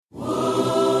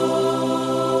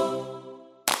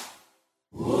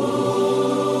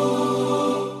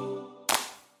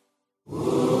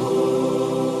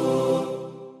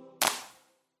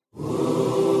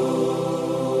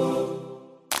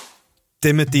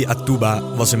Timothy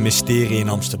Atuba was een mysterie in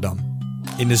Amsterdam.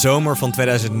 In de zomer van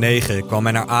 2009 kwam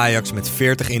hij naar Ajax met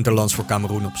 40 interlands voor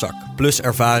Kameroen op zak. Plus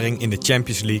ervaring in de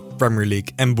Champions League, Premier League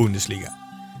en Bundesliga.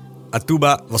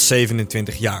 Atuba was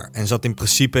 27 jaar en zat in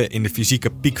principe in de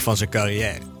fysieke piek van zijn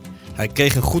carrière. Hij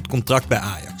kreeg een goed contract bij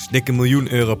Ajax, dik €1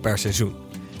 miljoen per seizoen.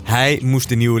 Hij moest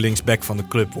de nieuwe linksback van de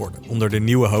club worden, onder de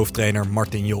nieuwe hoofdtrainer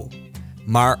Martin Jol.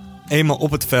 Maar eenmaal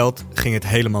op het veld ging het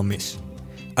helemaal mis.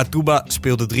 Atuba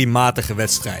speelde 3 matige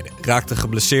wedstrijden, raakte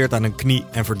geblesseerd aan een knie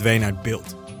en verdween uit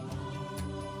beeld.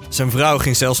 Zijn vrouw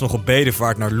ging zelfs nog op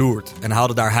bedevaart naar Lourdes en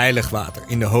haalde daar heilig water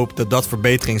in de hoop dat dat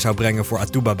verbetering zou brengen voor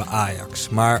Atuba bij Ajax.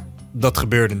 Maar dat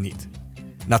gebeurde niet.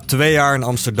 Na 2 jaar in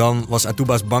Amsterdam was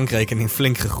Atuba's bankrekening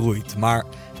flink gegroeid, maar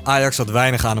Ajax had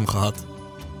weinig aan hem gehad.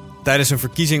 Tijdens een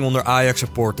verkiezing onder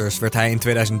Ajax-supporters werd hij in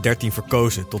 2013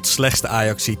 verkozen tot slechtste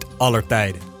Ajaxiet aller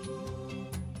tijden.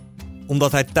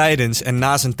 Omdat hij tijdens en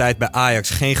na zijn tijd bij Ajax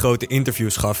geen grote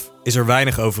interviews gaf, is er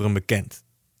weinig over hem bekend.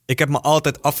 Ik heb me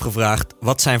altijd afgevraagd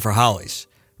wat zijn verhaal is,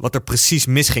 wat er precies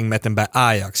misging met hem bij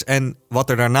Ajax en wat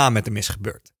er daarna met hem is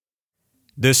gebeurd.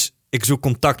 Dus ik zoek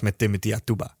contact met Timothy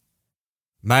Atuba.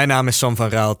 Mijn naam is Sam van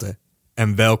Raalte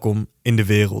en welkom in de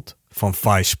wereld van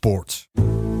Vice Sports.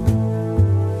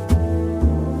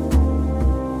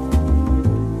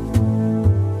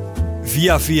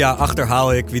 Via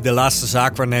achterhaal ik wie de laatste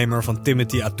zaakwaarnemer van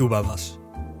Timothy Atuba was.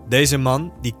 Deze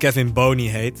man, die Kevin Boney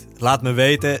heet, laat me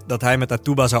weten dat hij met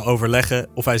Atuba zou overleggen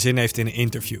of hij zin heeft in een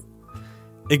interview.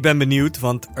 Ik ben benieuwd,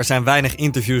 want er zijn weinig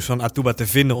interviews van Atuba te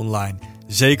vinden online,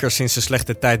 zeker sinds de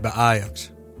slechte tijd bij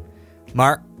Ajax.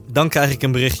 Maar dan krijg ik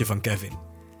een berichtje van Kevin.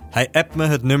 Hij appt me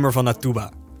het nummer van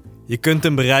Atuba. Je kunt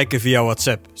hem bereiken via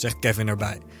WhatsApp, zegt Kevin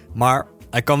erbij, maar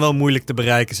hij kan wel moeilijk te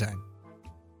bereiken zijn.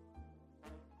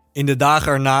 In de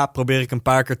dagen erna probeer ik een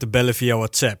paar keer te bellen via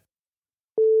WhatsApp.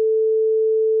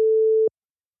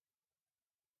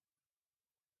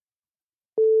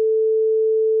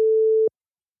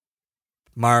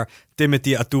 Maar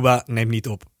Timothy Atuba neemt niet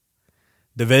op.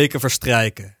 De weken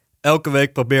verstrijken. Elke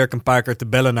week probeer ik een paar keer te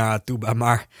bellen naar Atuba,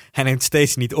 maar hij neemt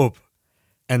steeds niet op.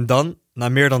 En dan, na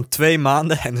meer dan 2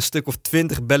 maanden en een stuk of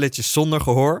 20 belletjes zonder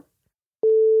gehoor...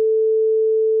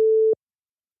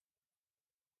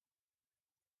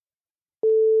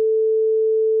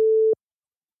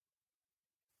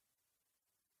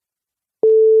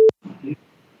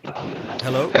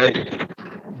 Hello? Hey.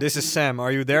 This is Sam.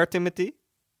 Are you there, Timothy?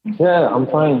 Yeah, I'm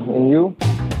fine. And you?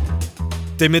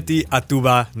 Timothy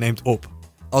Atuba neemt op.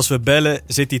 Als we bellen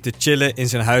zit hij te chillen in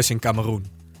zijn huis in Kameroen.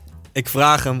 Ik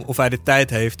vraag hem of hij de tijd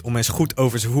heeft om eens goed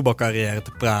over zijn voetbalcarrière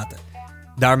te praten.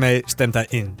 Daarmee stemt hij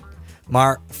in.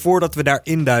 Maar voordat we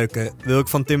daarin duiken wil ik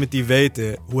van Timothy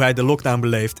weten hoe hij de lockdown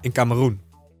beleeft in Kameroen.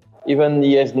 Even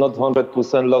yes, not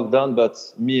 100% lockdown,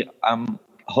 but me, I'm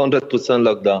 100%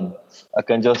 lockdown. I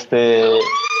can just stay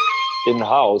in the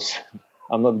house.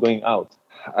 I'm not going out.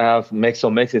 I have make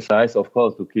some exercise, of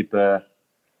course, to keep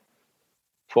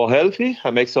for healthy.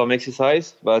 I make some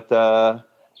exercise, but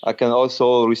I can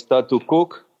also restart to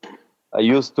cook.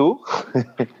 I used to.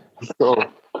 So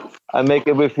I make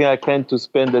everything I can to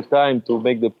spend the time, to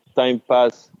make the time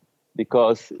pass.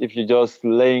 Because if you're just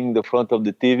laying in the front of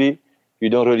the TV, you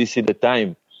don't really see the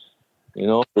time. You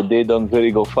know, the day don't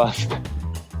very go fast.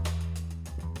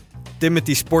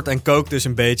 Timothy sport en kookt dus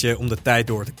een beetje om de tijd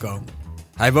door te komen.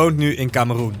 Hij woont nu in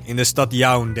Kameroen, in de stad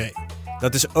Yaoundé.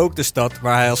 Dat is ook de stad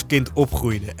waar hij als kind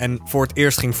opgroeide en voor het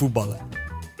eerst ging voetballen.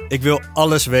 Ik wil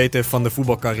alles weten van de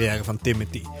voetbalcarrière van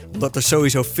Timothy, omdat er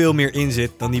sowieso veel meer in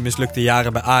zit dan die mislukte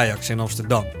jaren bij Ajax in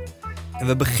Amsterdam. En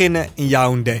we beginnen in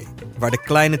Yaoundé, waar de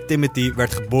kleine Timothy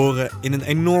werd geboren in een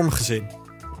enorm gezin.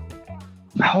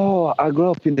 Oh, I grew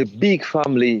up in a big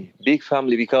family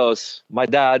because my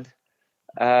dad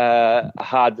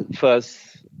had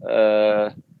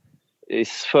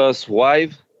his first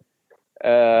wife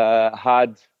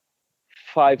had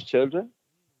 5 children.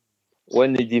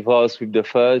 When he divorced with the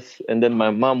first, and then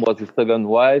my mom was the second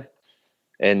wife,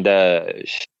 and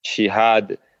she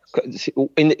had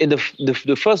in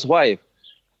the first wife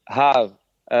have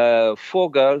 4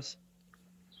 girls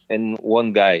and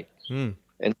 1 guy.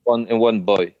 And one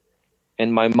boy,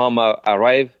 and my mama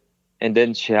arrived, and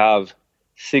then she have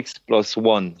 6 plus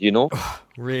 1. You know,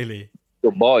 Really?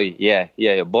 the boy, yeah,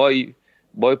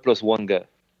 boy plus 1 girl.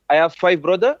 I have 5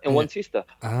 brothers and 1 sister.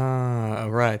 Ah,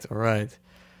 all right.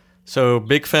 So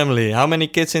big family. How many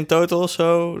kids in total?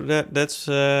 So that's.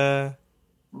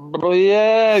 Bro,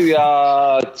 yeah, we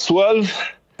are 12,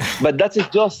 but that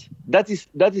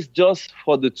is just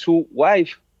for the 2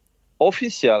 wife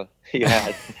official.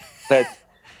 Yeah, but.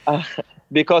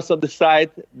 Because of the side,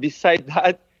 beside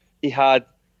that, he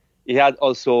had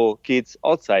also kids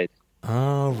outside.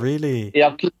 Oh, really? He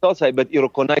have kids outside, but he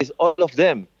recognized all of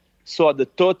them. So at the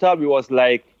total, we was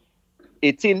like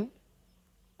 18,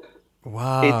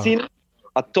 Wow. 18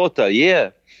 a total,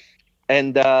 yeah.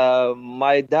 And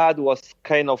my dad was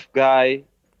kind of guy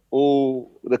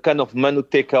the kind of man who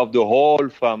take care of the whole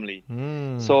family.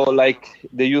 So like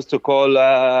they used to call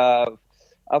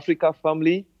Africa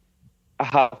family. I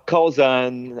have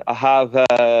cousin. I have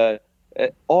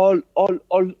all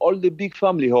the big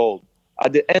family home.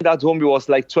 At the end at home, it was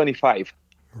like 25.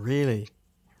 Really?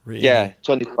 Yeah,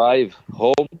 25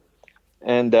 home.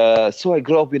 And so I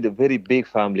grew up with a very big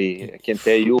family. I can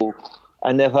tell you,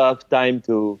 I never have time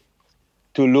to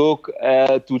look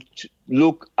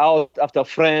out after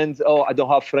friends. Oh, I don't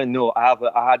have friends. No, I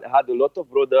had a lot of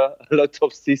brother, a lot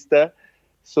of sister,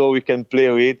 so we can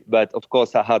play with. But of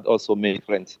course, I had also many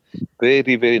friends.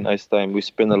 Very, very nice time. We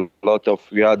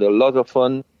had a lot of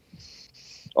fun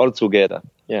all together.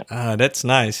 Yeah. That's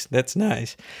nice. That's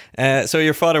nice. So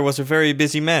your father was a very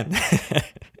busy man.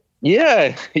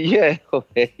 Yeah, you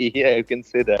can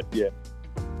say that, yeah.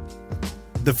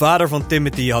 De vader van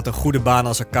Timothy had een goede baan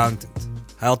als accountant.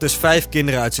 Hij had dus 5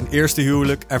 kinderen uit zijn eerste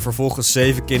huwelijk en vervolgens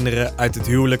 7 kinderen uit het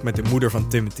huwelijk met de moeder van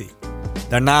Timothy.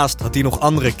 Daarnaast had hij nog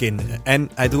andere kinderen en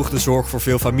hij droeg de zorg voor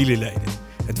veel familieleden.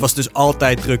 Het was dus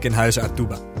altijd druk in huizen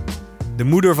Atuba. De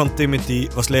moeder van Timothy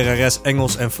was lerares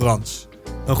Engels en Frans.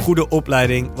 Een goede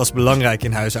opleiding was belangrijk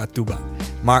in huizen Atuba.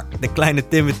 Maar de kleine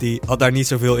Timothy had daar niet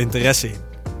zoveel interesse in.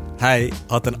 Hij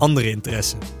had een andere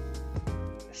interesse.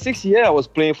 6 years I was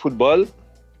playing football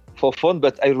for fun,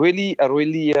 but I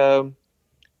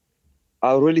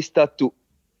really start to,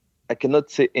 I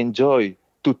cannot say enjoy,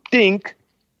 to think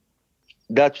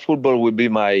that football will be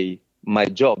my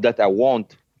job, that I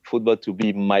want football to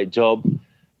be my job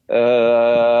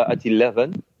at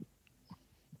 11.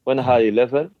 When I had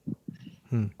 11,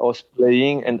 I was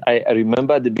playing, and I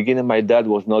remember at the beginning my dad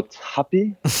was not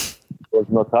happy.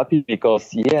 Because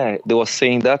they were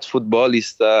saying that football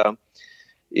it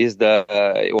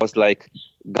was like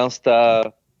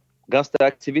gangster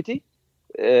activity.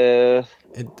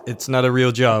 It's not a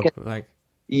real job.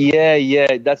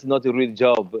 That's not a real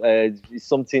job. It's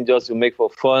something just to make for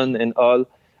fun and all.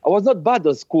 I was not bad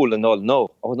at school and all.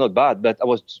 No, I was not bad, but I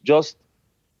was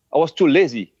too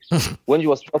lazy. When you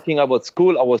was talking about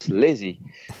school, I was lazy.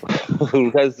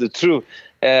 That's the truth.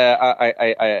 They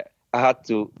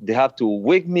have to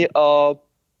wake me up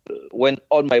when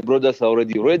all my brothers are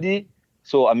already ready.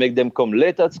 So I make them come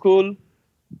late at school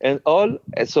and all.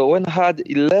 And so when I had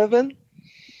 11,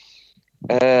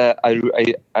 I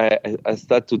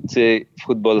started to say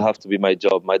football have to be my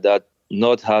job. My dad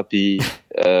not happy,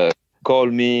 call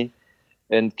me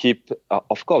and keep.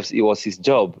 Of course, it was his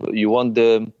job. You want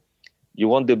the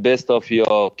best of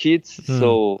your kids,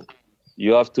 so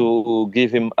you have to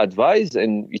give him advice.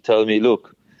 And he tell me,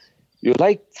 look, you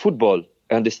like football,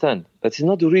 I understand, but it's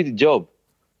not a real job.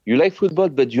 You like football,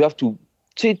 but you have to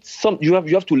you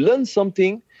have to learn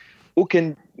something who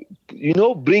can,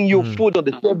 bring you food on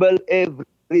the table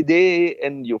every day,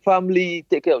 and your family,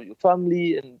 take care of your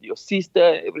family and your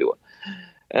sister, everyone.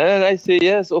 And I say,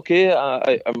 yes, okay,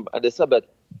 I'm understand,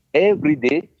 but every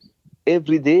day,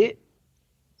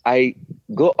 I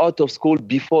go out of school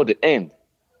before the end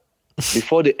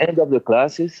of the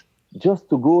classes, just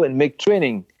to go and make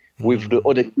training with the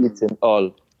other kids and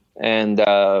all. And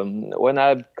when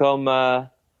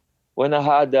I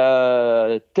had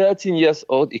 13 years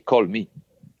old, he called me.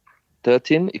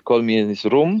 He called me in his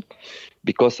room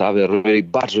because I have a really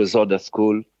bad result at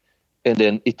school. And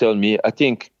then he told me, I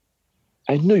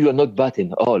know you are not bad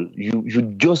in all. You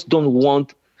just don't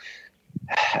want.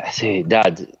 I say,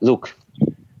 Dad, look,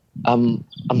 I'm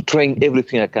trying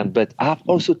everything I can, but I have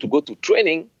also to go to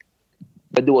training.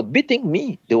 But they were beating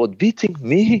me.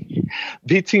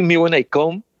 Beating me when I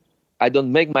come. I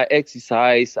don't make my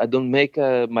exercise. I don't make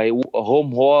my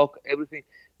homework, everything.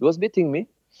 He was beating me.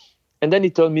 And then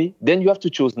he told me, then you have to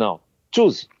choose now.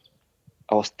 Choose.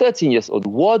 I was 13 years old.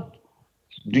 What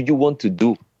do you want to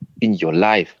do in your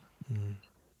life?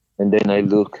 And then I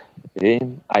look.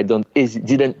 Then I didn't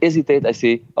hesitate. I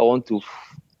say, I want to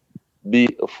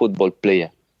be a football player.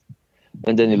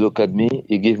 And then he looked at me.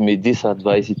 He gave me this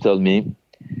advice. He told me,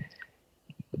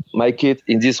 my kid,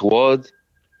 in this world,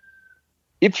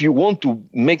 if you want to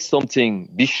make something,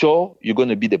 be sure you're going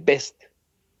to be the best.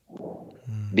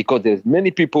 Because there's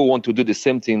many people who want to do the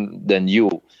same thing than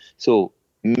you. So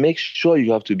make sure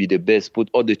you have to be the best. Put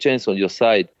all the chance on your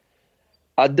side.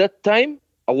 At that time,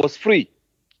 I was free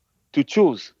to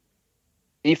choose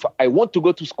if I want to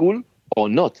go to school or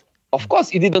not. Of course,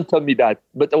 he didn't tell me that,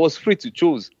 but I was free to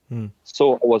choose.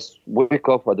 So I was wake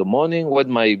up in the morning when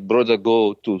my brother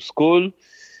go to school.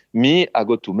 Me, I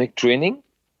go to make training.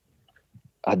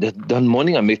 That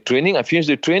morning, I make training. I finish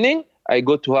the training. I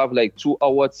go to have like 2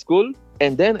 hours school.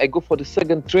 And then I go for the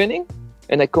second training.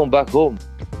 And I come back home.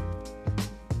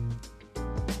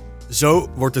 Zo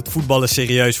wordt het voetballen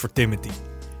serieus voor Timothy.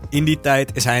 In die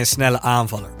tijd is hij een snelle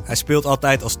aanvaller. Hij speelt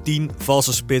altijd als 10,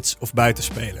 valse spits of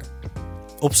buitenspeler.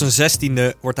 Op zijn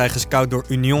 16e wordt hij gescout door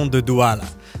Union de Douala,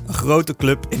 een grote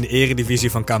club in de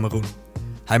eredivisie van Kameroen.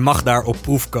 Hij mag daar op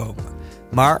proef komen.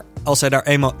 Maar als hij daar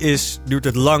eenmaal is, duurt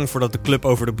het lang voordat de club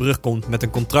over de brug komt met een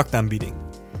contractaanbieding.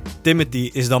 Timothy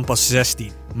is dan pas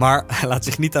 16, maar hij laat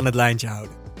zich niet aan het lijntje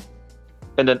houden.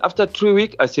 And then after 3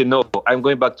 weeks, I say, no, I'm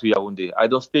going back to Yaoundé. I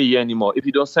don't stay here anymore. If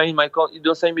you don't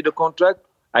sign me the contract,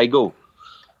 I go.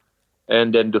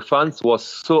 And then the fans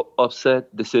was so upset.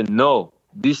 They said, no,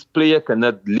 this player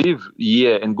cannot leave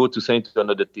here and go to sign to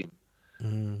another team.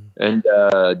 And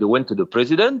they went to the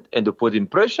president and they put in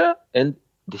pressure and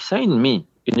they signed me.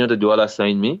 Union de Douala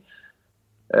signed me.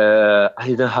 I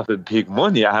didn't have a big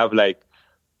money. I have like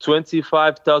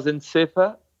 25,000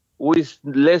 CFA with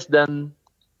less than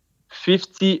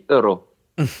 50 euro.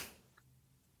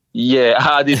 Yeah, I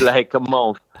had it like a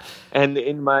month. And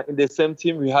in the same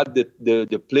team, we had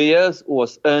the players who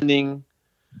was earning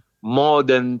more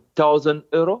than 1,000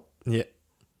 euro. Yeah.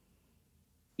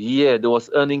 Yeah, they was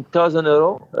earning 1,000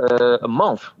 euro a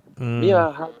month. Yeah,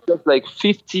 I had just like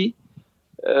 50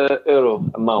 euro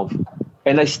a month.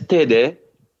 And I stayed there.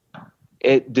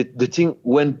 The thing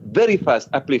went very fast.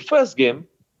 I played first game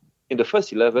in the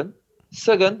first 11.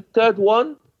 Second, third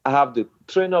one, I have the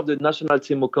trainer of the national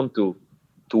team who come to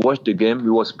watch the game. We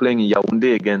was playing in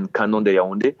Yaoundé again, Canon de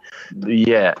Yaoundé.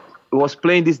 Yeah, we was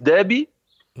playing this derby.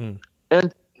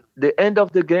 And the end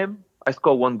of the game, I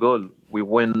scored 1 goal. We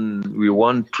won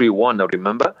 3-1, I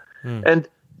remember. And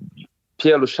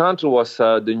Pierre Lechantre was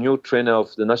the new trainer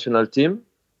of the national team.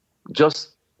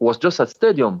 Was just at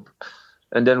stadium.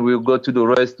 And then we go to the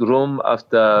rest room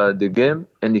after the game,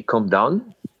 and he come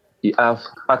down. He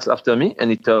asks after me, and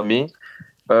he tell me,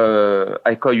 I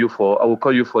will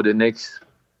call you for the next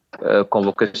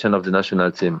convocation of the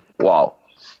national team. Wow.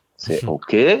 I say,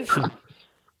 okay.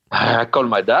 I call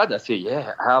my dad. I say,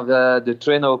 yeah, I have the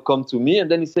trainer come to me, and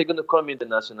then he's going to call me in the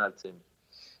national team.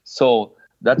 So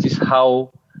that is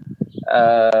how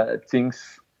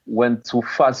things went too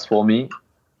fast for me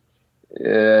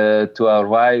to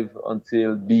arrive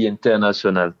until be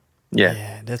international.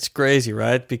 Yeah, that's crazy,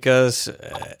 right? Because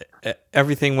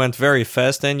everything went very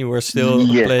fast then. You were still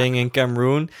playing in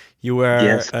Cameroon. You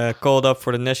were called up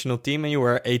for the national team and you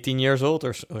were 18 years old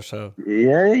or so.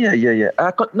 Yeah.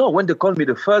 No, when they called me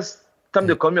the first time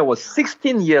they called me, I was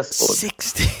 16 years old.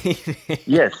 16?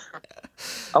 Yes.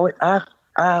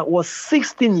 I was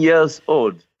 16 years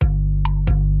old.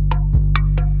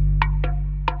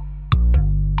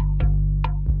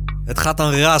 Het gaat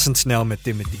dan razendsnel met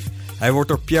Timothy. Hij wordt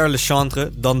door Pierre Lechantre,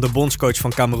 dan de bondscoach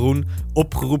van Kameroen,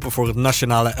 opgeroepen voor het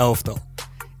nationale elftal.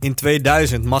 In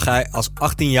 2000 mag hij als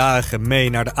 18-jarige mee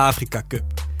naar de Afrika Cup.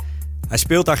 Hij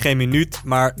speelt daar geen minuut,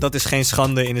 maar dat is geen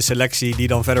schande in een selectie die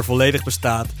dan verder volledig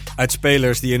bestaat uit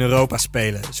spelers die in Europa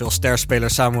spelen, zoals sterspeler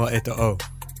Samuel Eto'o.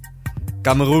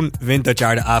 Kameroen wint dat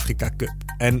jaar de Afrika Cup.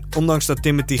 En ondanks dat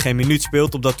Timothy geen minuut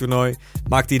speelt op dat toernooi,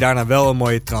 maakt hij daarna wel een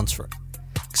mooie transfer.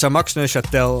 Xamax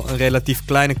Neuchâtel, een relatief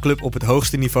kleine club op het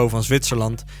hoogste niveau van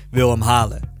Zwitserland, wil hem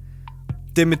halen.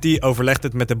 Timothy overlegt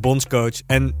het met de bondscoach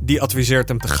en die adviseert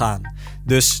hem te gaan.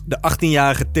 Dus de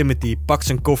 18-jarige Timothy pakt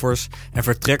zijn koffers en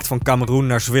vertrekt van Kameroen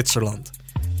naar Zwitserland.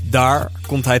 Daar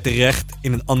komt hij terecht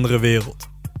in een andere wereld.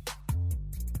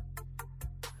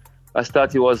 I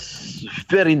thought it was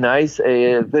very nice,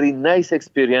 a very nice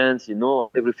experience, you know.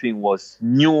 Everything was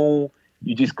new.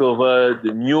 You discovered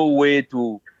the new way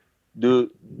to the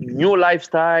new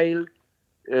lifestyle,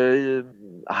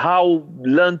 how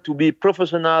learn to be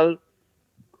professional,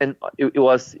 and it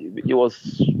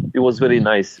was very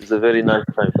nice. It's a very nice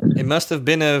time. It must have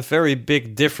been a very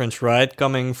big difference, right?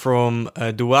 Coming from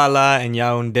Douala and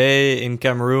Yaoundé in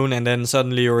Cameroon, and then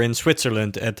suddenly you're in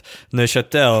Switzerland at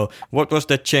Neuchâtel. What was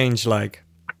that change like?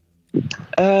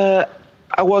 I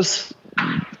was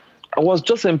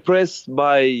just impressed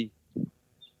by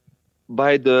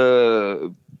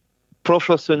the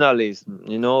professionalism,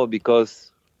 you know,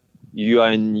 because you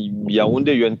are in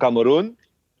Yaoundé, you're in Cameroon,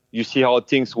 you see how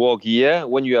things work here.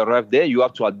 When you arrive there, you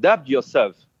have to adapt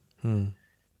yourself.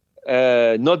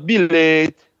 Not be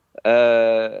late,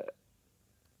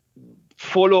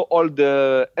 follow all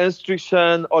the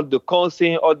instruction, all the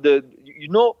counseling, all the, you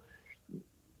know,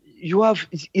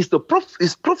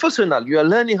 it's professional. You are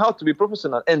learning how to be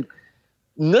professional. And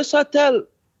Neuchâtel,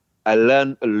 I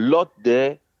learned a lot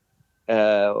there.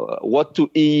 What to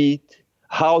eat,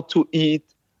 how to eat,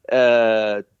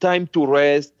 time to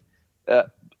rest.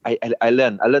 I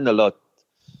learned a lot.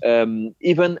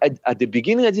 Even at the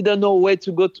beginning, I didn't know where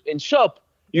to go in shop.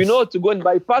 To go and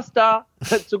buy pasta,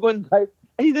 to go and buy.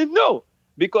 I didn't know,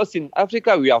 because in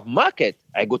Africa we have market.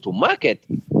 I go to market.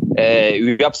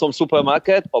 We have some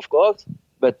supermarket, of course.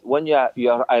 But when I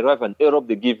arrive in Europe,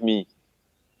 they give me.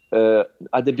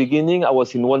 At the beginning, I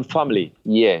was in one family.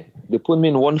 Yeah, they put me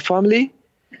in one family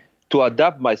to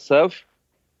adapt myself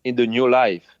in the new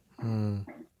life.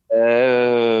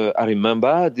 I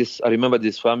remember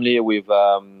this family with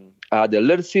I had a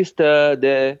little sister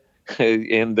there,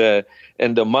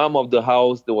 and the mom of the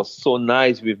house. They was so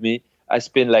nice with me. I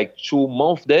spent like 2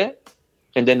 months there,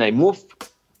 and then I moved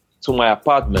to my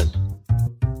apartment.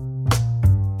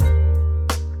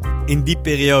 In die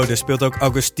periode speelt ook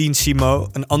Augustin Simo,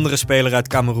 een andere speler uit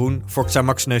Kameroen, voor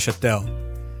Xamax Neuchâtel.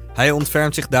 Hij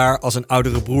ontfermt zich daar als een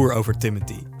oudere broer over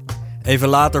Timothy. Even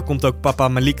later komt ook papa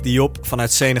Malik Diop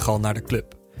vanuit Senegal naar de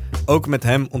club. Ook met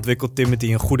hem ontwikkelt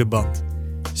Timothy een goede band.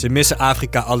 Ze missen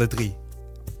Afrika alle 3.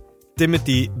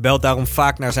 Timothy belt daarom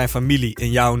vaak naar zijn familie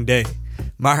in Yaoundé.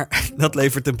 Maar dat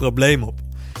levert een probleem op.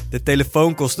 De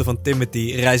telefoonkosten van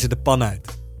Timothy reizen de pan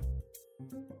uit.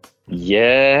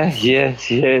 Yes.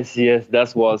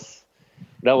 That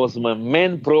was my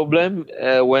main problem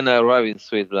when I arrived in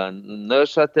Switzerland,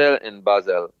 Neuchâtel and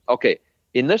Basel. Okay,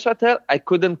 in Neuchâtel I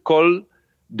couldn't call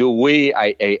the way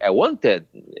I wanted.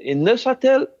 In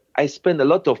Neuchâtel I spent a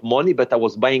lot of money, but I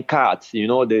was buying cards.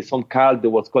 There's some card that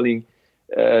was calling.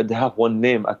 They have one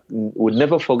name. I will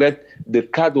never forget. The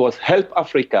card was Help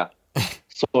Africa.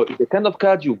 So the kind of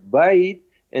card you buy it,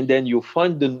 and then you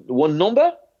find the one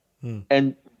number,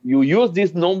 and you use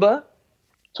this number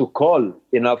to call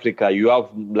in Africa. You have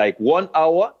like 1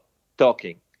 hour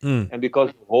talking. And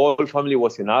because the whole family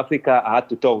was in Africa, I had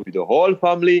to talk with the whole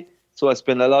family. So I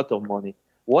spent a lot of money.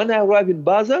 When I arrived in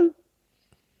Basel,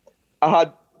 I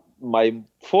had my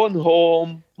phone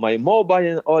home, my mobile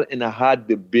and all, and I had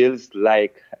the bills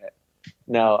like,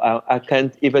 now I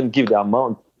can't even give the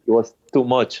amount. It was too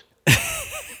much.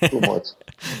 Too much.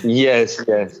 Yes.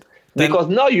 Because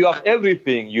now you have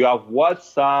everything. You have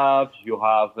WhatsApp, you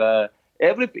have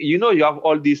everything. You have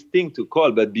all these things to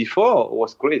call, but before it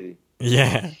was crazy.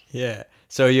 Yeah.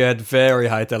 So you had very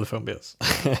high telephone bills.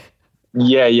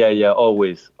 Yeah.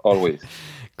 Always.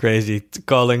 Crazy.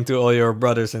 Calling to all your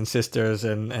brothers and sisters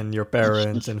and your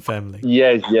parents and family.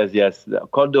 Yes.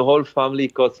 Call the whole family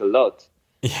costs a lot.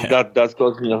 Yeah. That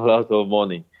cost me a lot of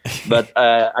money. But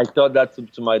I told that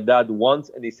to my dad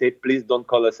once, and he said, please don't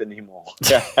call us anymore.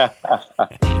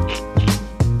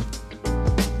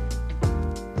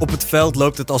 Op het veld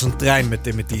loopt het als een trein met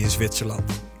Timothy in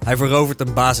Zwitserland. Hij verovert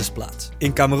een basisplaats.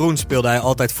 In Kameroen speelde hij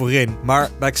altijd voorin, maar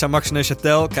bij Xamax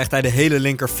Neuchâtel krijgt hij de hele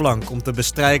linkerflank om te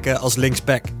bestrijken als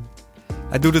linksback.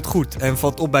 Hij doet het goed en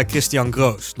valt op bij Christian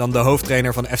Gross, dan de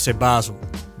hoofdtrainer van FC Basel.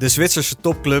 De Zwitserse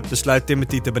topclub besluit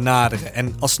Timothy te benaderen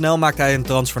en al snel maakt hij een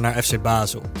transfer naar FC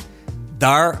Basel.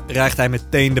 Daar rijgt hij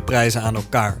meteen de prijzen aan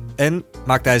elkaar en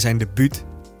maakt hij zijn debuut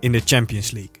in de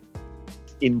Champions League.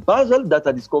 In Basel that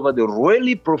I discovered the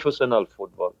really professional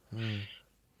football.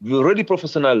 The really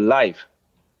professional life.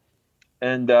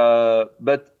 And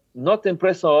but not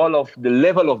impressed all of the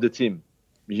level of the team.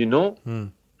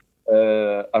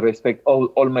 I respect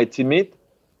all my teammates.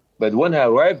 But when I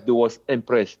arrived, they was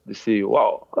impressed. They say,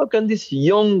 wow, how can this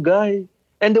young guy...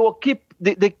 And they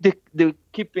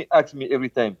keep asking me every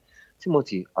time,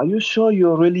 Timothy, are you sure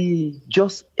you're really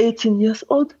just 18 years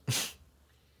old?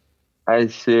 I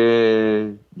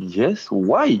say, yes,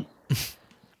 why?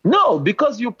 No,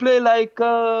 because you play like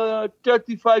a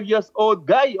 35 years old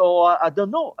guy, or I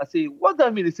don't know. I say, what does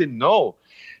that mean? They say, no,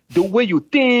 the way you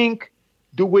think,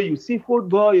 the way you see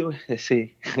football. I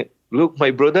say, look, my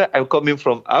brother, I'm coming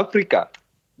from Africa.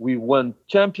 We won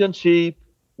championship,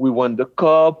 we won the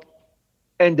cup,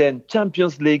 and then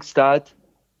Champions League start,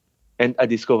 and I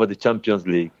discovered the Champions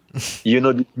League.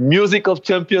 The music of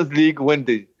Champions League, when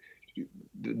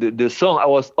the song,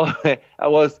 I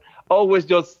was always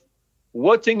just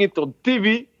watching it on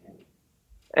TV,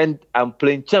 and I'm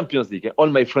playing Champions League. And all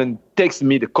my friends text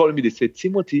me, they call me, they say,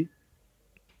 Timothy,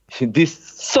 this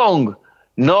song,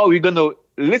 now we're going to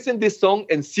listen to this song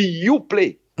and see you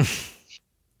play.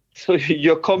 So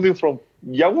you're coming from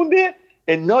Yaoundé,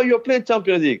 and now you're playing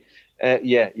Champions League.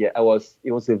 It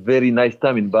was a very nice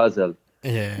time in Basel.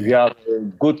 Yeah. We have a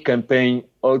good campaign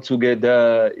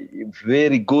altogether,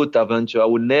 very good adventure.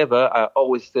 I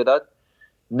always say that,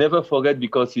 never forget,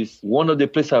 because it's one of the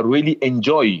places I really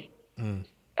enjoy.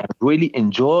 I really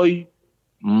enjoy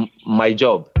my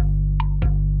job.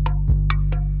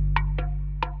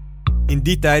 In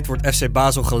die tijd wordt FC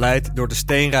Basel geleid door de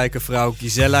steenrijke vrouw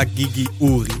Gisela Gigi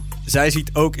Ouri. Zij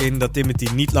ziet ook in dat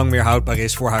Timothy niet lang meer houdbaar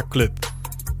is voor haar club.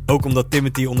 Ook omdat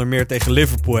Timothy onder meer tegen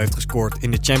Liverpool heeft gescoord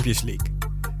in de Champions League.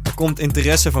 Er komt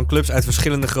interesse van clubs uit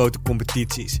verschillende grote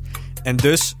competities. En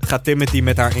dus gaat Timothy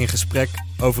met haar in gesprek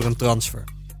over een transfer.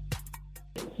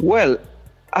 Well,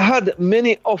 I had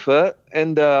many offers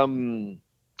and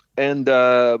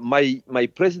my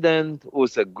president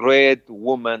was a great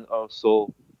woman also.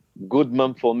 Good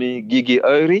mom for me, Gigi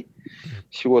Ouri.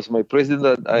 She was my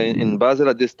president in Basel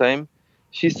at this time.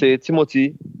 She said,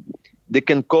 Timothy, they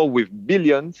can call with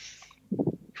billions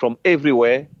from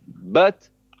everywhere, but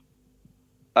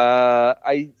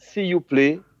I see you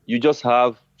play. You just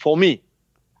have, for me,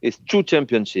 it's 2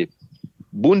 championships.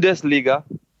 Bundesliga,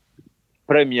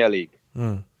 Premier League.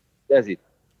 That's it.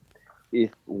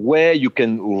 It's where you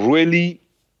can really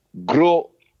grow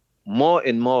more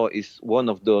and more is one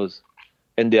of those.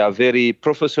 And they are very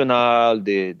professional.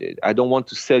 I don't want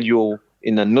to sell you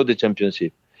in another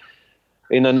championship.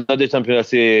 In another championship, I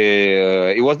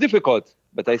say, it was difficult,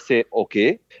 but I say,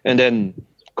 okay. And then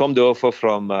come the offer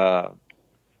from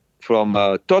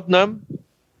Tottenham,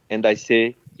 and I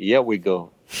say, here we go.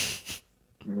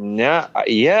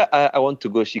 I want to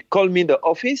go. She called me in the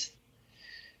office.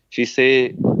 She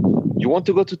said, you want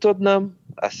to go to Tottenham?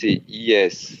 I say,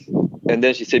 yes. And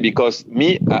then she said, because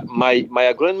my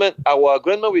agreement, our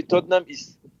agreement with Tottenham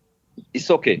is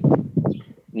okay.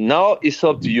 Now it's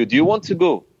up to you. Do you want to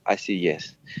go? I say,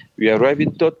 yes. We arrived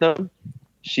in Tottenham.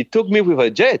 She took me with a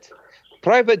jet,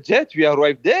 private jet. We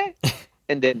arrived there.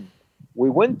 And then we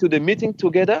went to the meeting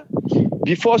together.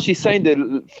 Before she signed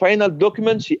the final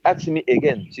document, she asked me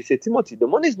again. She said, Timothy, the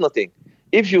money is nothing.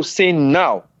 If you say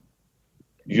now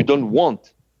you don't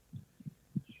want,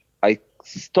 I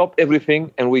stop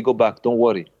everything and we go back. Don't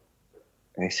worry.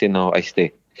 I say, no, I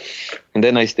stay. And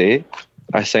then I stay.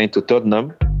 I signed to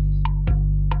Tottenham.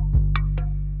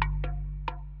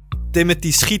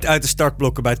 Timothy schiet uit de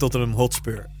startblokken bij Tottenham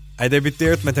Hotspur. Hij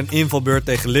debuteert met een invalbeurt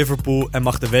tegen Liverpool en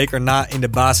mag de week erna in de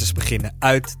basis beginnen,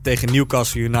 uit tegen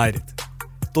Newcastle United.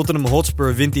 Tottenham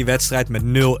Hotspur wint die wedstrijd met 0-1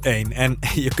 en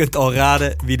je kunt al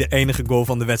raden wie de enige goal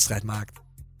van de wedstrijd maakt.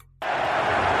 Now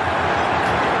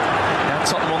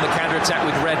Tottenham on the counter-attack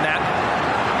with Redknapp.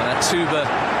 And Tuba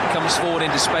comes forward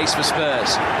into space for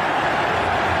Spurs.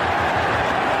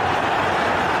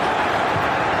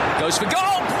 Goes for goal!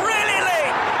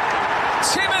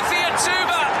 Timothy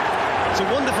Atuba. It's a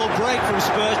wonderful break from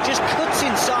Spurs. Just cuts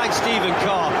inside Stephen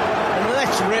Carr and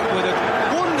lets rip with a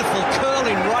wonderful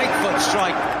curling right foot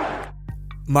strike.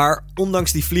 Maar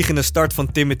ondanks die vliegende start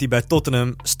van Timothy bij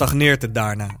Tottenham stagneert het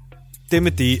daarna.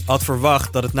 Timothy had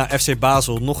verwacht dat het na FC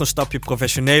Basel nog een stapje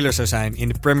professioneler zou zijn in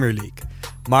de Premier League.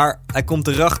 Maar hij komt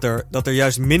erachter dat er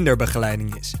juist minder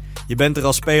begeleiding is. Je bent er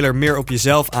als speler meer op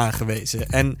jezelf aangewezen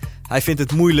en hij vindt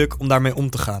het moeilijk om daarmee om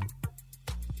te gaan.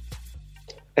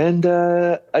 And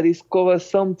I discovered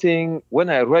something when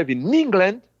I arrived in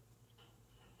England.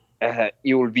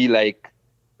 It will be like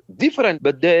different,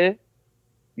 but there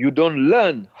you don't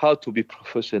learn how to be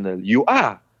professional. You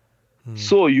are.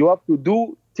 So you have to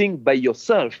do things by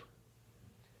yourself.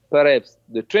 Perhaps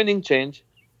the training change.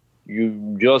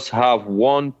 You just have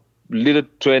one little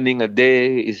training a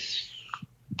day is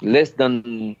less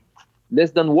than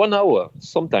 1 hour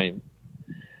sometimes.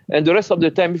 And the rest of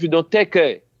the time, if you don't take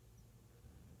care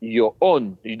your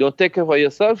own, you don't take care of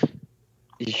yourself,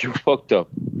 you fucked up.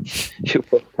 You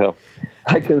fucked up.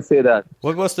 I can say that.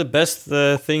 What was the best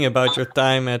thing about your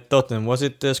time at Tottenham? Was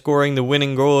it scoring the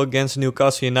winning goal against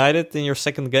Newcastle United in your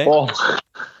second game? Oh,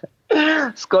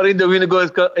 scoring the winning goal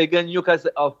against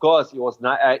Newcastle, of course, it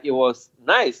was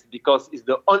nice because it's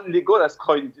the only goal I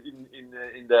scored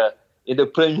in the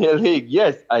Premier League.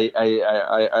 Yes,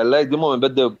 I like the moment,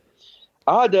 but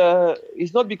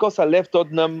it's not because I left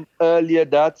Tottenham earlier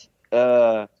that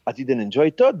I didn't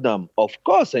enjoy Tottenham. Of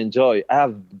course I enjoy. I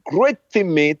have great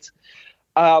teammates.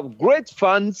 I have great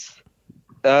fans.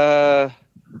 I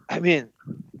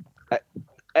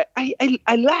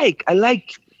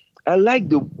like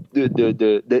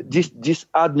this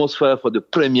atmosphere for the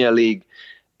Premier League.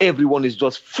 Everyone is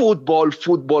just football.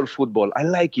 I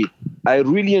like it. I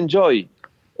really enjoy.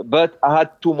 But I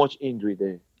had too much injury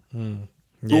there.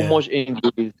 Too much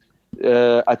injuries.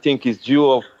 I think it's due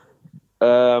of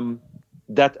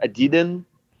that I didn't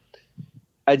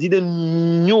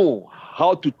know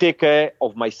how to take care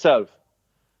of myself.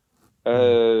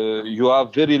 You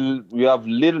have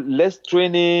less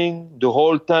training the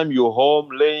whole time. You're home,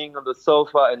 laying on the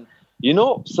sofa, and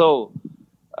So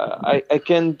I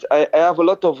have a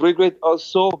lot of regret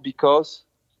also because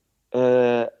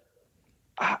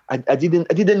I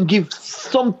didn't give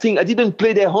something. I didn't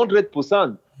play there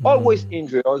 100%. Always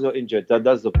injured, also injured.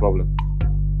 That's the problem.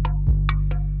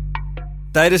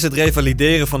 Tijdens het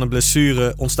revalideren van een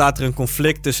blessure ontstaat er een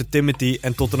conflict tussen Timothy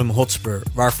en Tottenham Hotspur,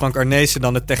 waar Frank Arnezen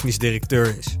dan de technisch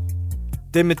directeur is.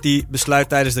 Timothy besluit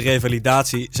tijdens de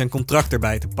revalidatie zijn contract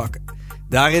erbij te pakken.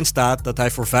 Daarin staat dat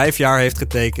hij voor 5 jaar heeft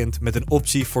getekend met een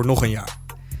optie voor nog een jaar.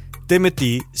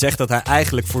 Timothy zegt dat hij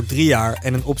eigenlijk voor 3 jaar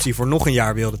en een optie voor nog een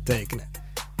jaar wilde tekenen.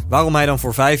 Waarom hij dan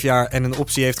voor 5 jaar en een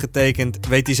optie heeft getekend,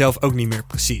 weet hij zelf ook niet meer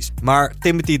precies. Maar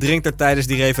Timothy dringt er tijdens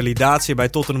die revalidatie bij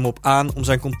Tottenham op aan om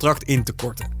zijn contract in te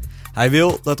korten. Hij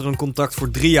wil dat er een contract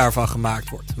voor 3 jaar van gemaakt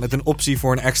wordt, met een optie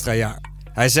voor een extra jaar.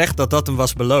 Hij zegt dat dat hem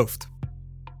was beloofd.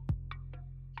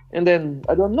 And then,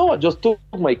 I don't know, I just took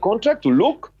my contract to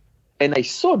look. And I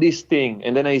saw this thing.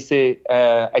 And then I say,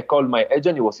 I called my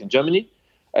agent, he was in Germany.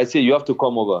 I said, you have to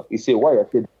come over. He said, why? I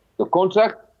said, the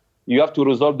contract, you have to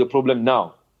resolve the problem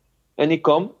now. And he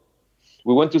come.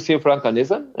 We went to see Frank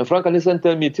Arnezen. And Frank Arnezen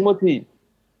tell me, Timothy,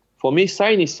 for me,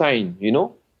 sign is sign, you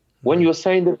know. When you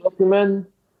sign the document,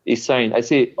 it's signed. I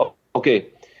say, oh, okay.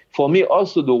 For me,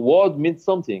 also, the word means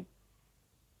something.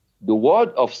 The word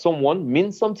of someone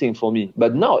means something for me.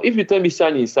 But now, if you tell me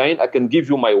sign is sign, I can give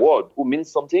you my word who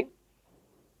means something.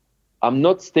 I'm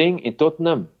not staying in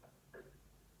Tottenham.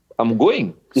 I'm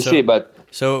going.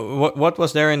 So what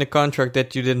was there in the contract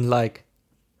that you didn't like?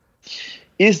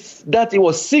 Is that it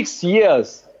was 6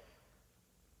 years.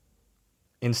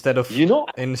 Instead of 3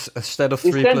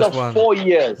 plus 1. 4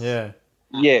 years. Yeah.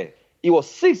 Yeah. It was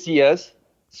 6 years.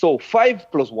 So 5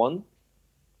 plus 1.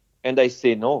 And I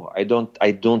say, no, I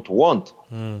don't want.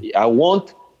 I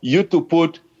want you to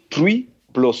put 3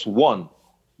 plus 1.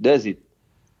 That's it.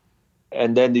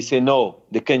 And then they say, no,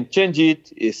 they can change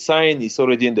it. It's signed. It's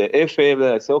already in the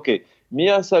FA. I say, okay, me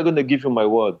also I'm going to give you my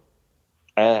word.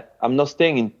 I'm not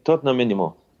staying in Tottenham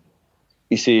anymore.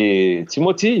 He say,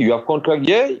 Timothy, you have contract?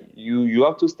 Yeah, you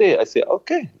have to stay. I say,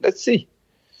 okay, let's see.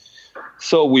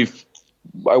 So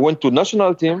I went to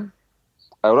national team.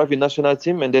 I arrived in national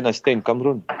team, and then I stay in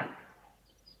Cameroon.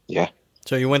 Yeah.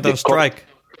 So you went on strike?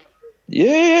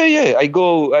 Yeah. I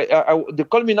go. They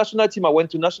called me national team. I went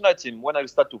to national team when I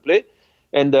start to play,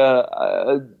 and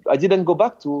I didn't go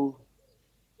back to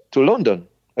London.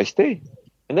 I stay,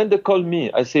 and then they called me.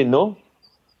 I say no.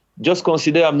 Just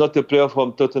consider I'm not a player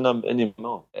from Tottenham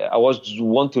anymore. I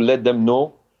want to let them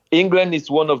know England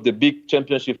is one of the big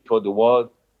championships for the world,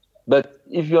 but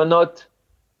if you're not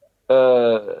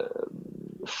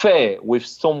fair with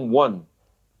someone,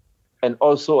 and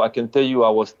also I can tell you, I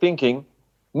was thinking,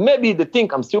 maybe they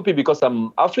think I'm stupid because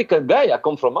I'm African guy. I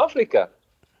come from Africa.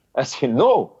 I said,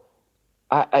 no,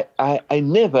 I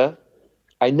never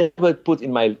put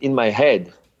in my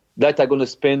head that I'm going to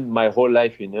spend my whole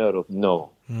life in Europe. No.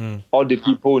 All the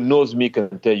people who knows me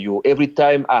can tell you, every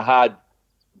time I had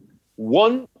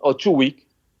 1 or 2 weeks,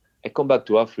 I come back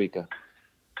to Africa.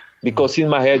 Because in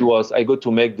my head was, I go to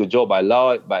make the job I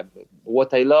love, but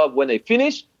what I love, when I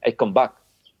finish, I come back.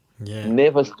 Yeah.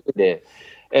 Never stay there.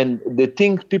 And the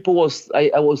thing people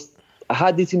I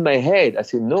had this in my head. I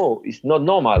said, no, it's not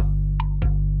normal.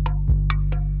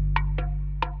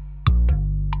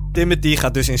 Timothy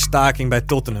gaat dus in staking bij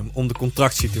Tottenham om de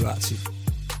contractsituatie.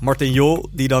 Martin Jol,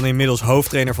 die dan inmiddels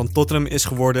hoofdtrainer van Tottenham is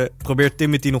geworden, probeert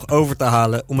Timothy nog over te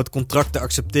halen om het contract te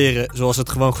accepteren zoals het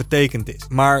gewoon getekend is.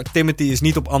 Maar Timothy is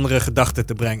niet op andere gedachten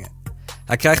te brengen.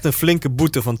 Hij krijgt een flinke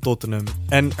boete van Tottenham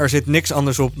en er zit niks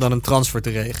anders op dan een transfer te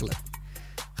regelen.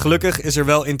 Gelukkig is er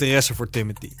wel interesse voor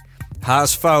Timothy.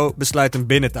 HSV besluit hem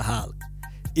binnen te halen.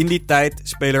 In die tijd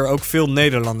spelen er ook veel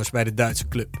Nederlanders bij de Duitse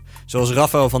club, zoals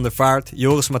Rafael van der Vaart,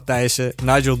 Joris Matthijssen,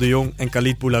 Nigel de Jong en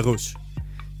Khalid Boularus.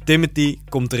 Timothy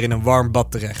komt er in een warm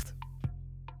bad terecht.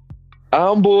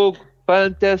 Hamburg,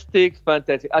 fantastic.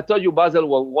 I told you Basel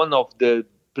was one of the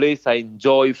places I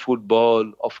enjoy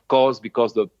football, of course,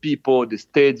 because the people, the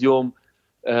stadium,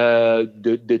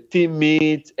 the team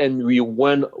meet, and we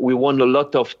won a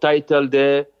lot of titles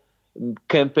there,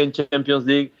 campaign Champions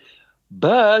League.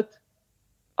 But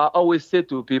I always say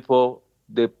to people,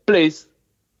 the place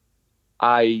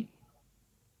I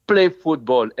play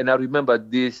football, and I remember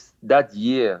that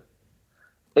year,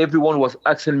 everyone was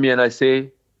asking me, and I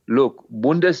say, look,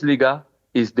 Bundesliga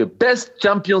is the best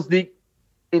Champions League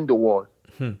in the world.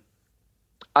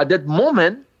 At that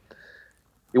moment,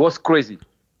 it was crazy.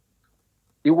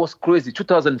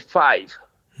 2005.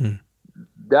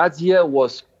 That year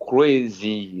was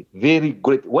crazy, very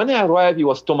great. When I arrived, it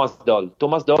was Thomas Doll,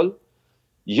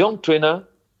 young trainer,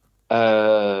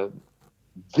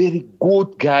 very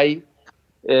good guy.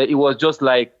 It was just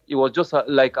like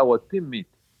our teammate.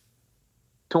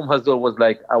 Thomas Doll was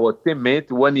like our teammate.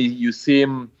 When you see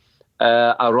him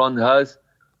around us,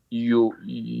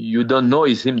 you don't know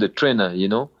it's him, the trainer, you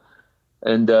know.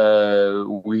 And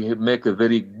we make a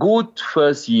very good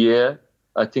first year.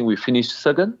 I think we finished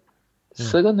second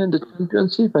in the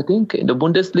championship, I think, in the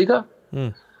Bundesliga.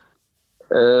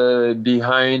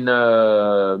 Behind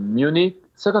Munich,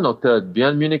 second or third,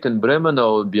 behind Munich and Bremen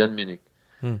or behind Munich.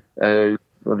 I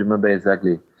don't remember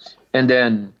exactly. And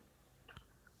then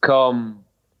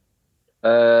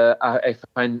I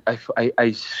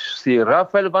see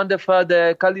Rafael van der Vaart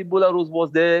there, Kali Boularus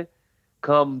was there,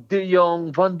 De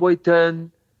Jong, Van Buiten,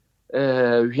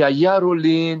 we have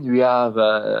Yarolin, we have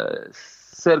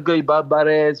Sergei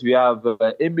Barbares, we have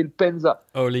Emil Penza.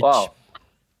 Olic. Wow.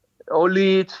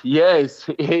 Olic, yes.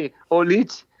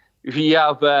 Olic. We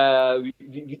have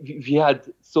we had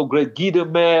so great Guy de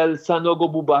Mel,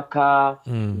 Sanogo Boubacar,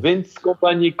 Vince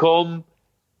Kompany come,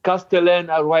 Castellan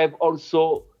arrived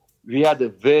also. We had a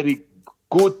very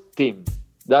good team.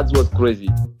 That was crazy.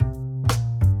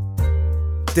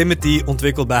 Timothy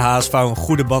ontwikkelt bij HSV een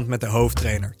goede band met de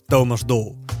hoofdtrainer, Thomas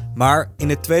Doll. Maar in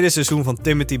het tweede seizoen van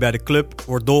Timothy bij de club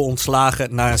wordt Doll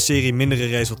ontslagen na een serie mindere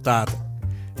resultaten.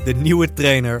 De nieuwe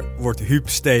trainer wordt Huub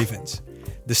Stevens.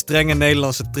 De strenge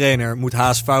Nederlandse trainer moet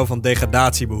HSV van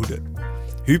degradatie behoeden.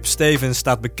 Huub Stevens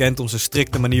staat bekend om zijn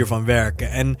strikte manier van werken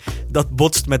en dat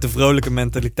botst met de vrolijke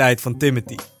mentaliteit van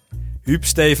Timothy. Huub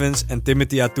Stevens en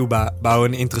Timothy Atuba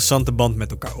bouwen een interessante band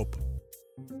met elkaar op.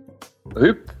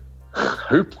 Huub,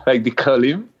 like they call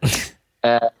him.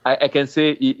 I can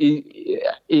say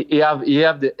he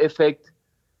have the effect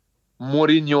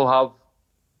Mourinho have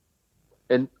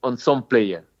on some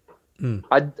player.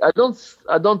 I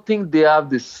don't think they have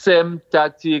the same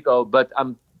tactic, but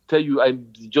I'm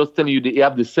just telling you they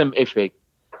have the same effect.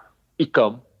 He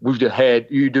come with the head,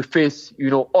 the face,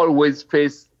 always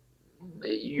face.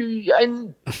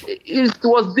 And it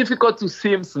was difficult to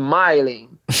see him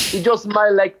smiling. He just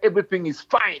smiled like everything is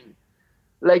fine,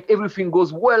 like everything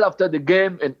goes well after the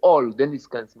game and all. Then he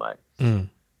can smile.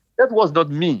 That was not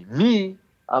me. Me,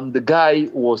 I'm the guy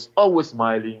who was always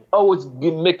smiling, always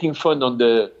making fun on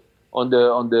the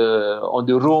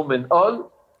room and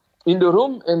all. In the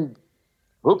room, and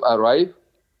Hope arrived.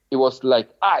 It was like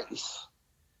ice.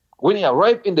 When he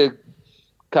arrived in the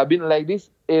cabin like this,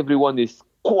 everyone is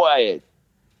quiet.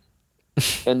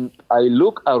 And I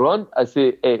look around, I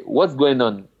say, hey, what's going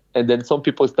on? And then some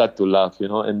people start to laugh,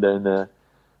 and then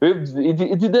he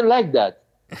didn't like that.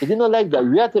 He did not like that.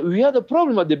 We had a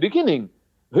problem at the beginning.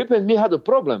 Hope and me had a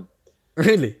problem.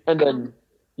 Really? And then,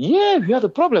 yeah, we had a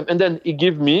problem. And then he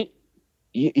gave me,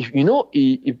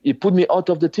 he put me out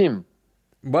of the team.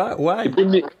 Why?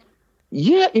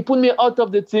 He put me out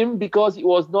of the team because I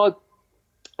was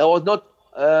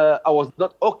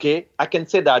not okay. I can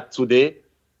say that today.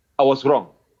 I was wrong.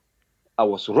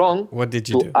 What did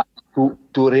you do?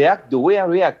 To react the way I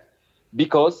react.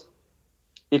 Because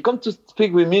he come to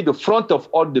speak with me the front of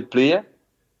all the player.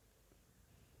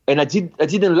 And I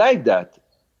didn't like that.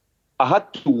 I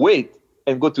had to wait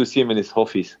and go to see him in his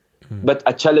office. But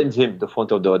I challenged him the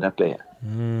front of the other player.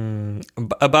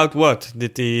 About what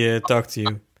did he talk to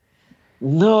you?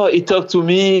 No, he talked to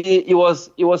me. It was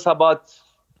about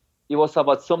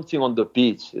something on the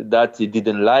pitch that he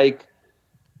didn't like.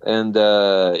 And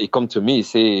he come to me,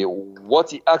 say,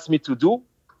 what he asked me to do,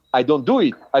 I don't do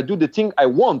it. I do the thing I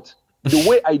want, the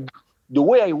way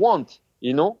I want,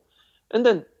 And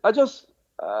then I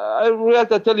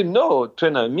react. I tell him, no,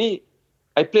 trainer,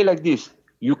 I play like this.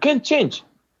 You can't change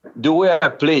the way I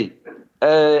play.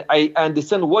 I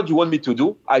understand what you want me to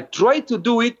do. I try to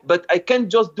do it, but I can't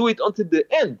just do it until the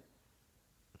end.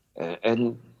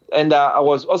 And I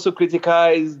was also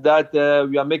criticized that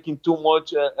we are making too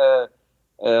much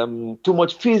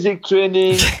physical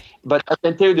training. But I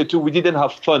can tell you the truth, we didn't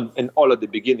have fun in all at the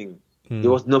beginning.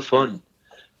 There was no fun.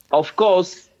 Of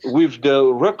course, with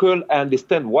the record, I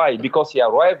understand why. Because he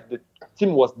arrived, the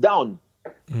team was down.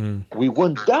 We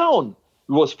went down.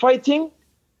 We was fighting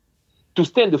to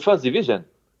stay in the first division.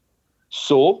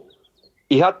 So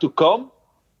he had to come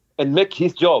and make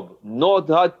his job. Not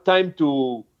had time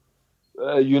to,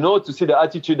 to see the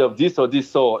attitude of this or this.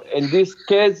 So in this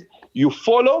case, you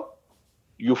follow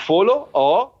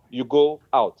or you go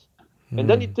out. And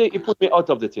then he put me out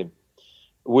of the team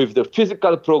with the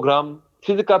physical program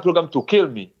to kill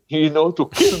me, to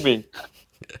kill me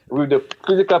with the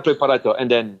physical preparator.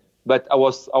 And then, but I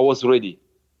was ready.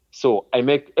 So I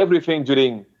make everything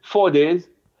during 4 days.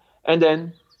 And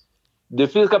then the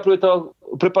physical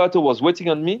preparator was waiting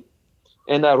on me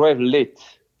and I arrived late.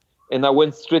 And I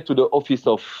went straight to the office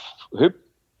of Huub.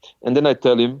 And then I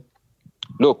tell him,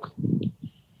 look,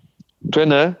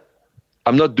 trainer,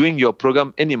 I'm not doing your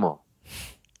program anymore.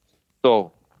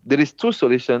 So there is 2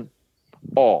 solutions.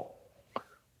 Or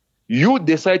you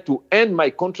decide to end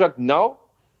my contract now.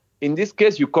 In this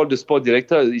case, you call the sport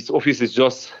director. His office is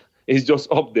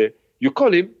just up there. You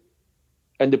call him,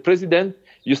 and the president,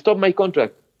 you stop my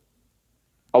contract.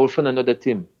 I will find another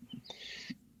team.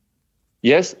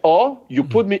 Yes, or you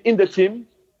put me in the team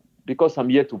because I'm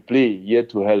here to play, here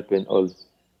to help and all.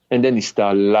 And then he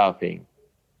started laughing.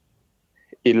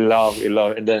 He laughed,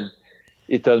 and then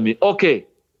he told me, okay,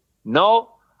 now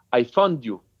I found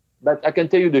you. But I can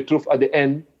tell you the truth at the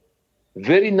end,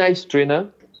 very nice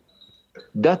trainer.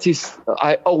 That is,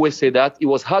 I always say that. It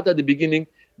was hard at the beginning,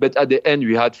 but at the end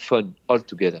we had fun all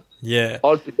together. Yeah.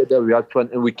 All together we had fun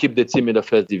and we keep the team in the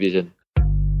first division.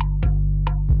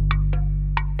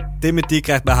 Timothy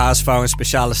krijgt bij HSV een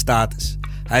speciale status.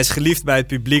 Hij is geliefd bij het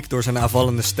publiek door zijn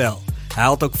aanvallende stijl. Hij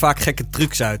haalt ook vaak gekke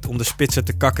trucs uit om de spitsen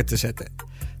te kakken te zetten.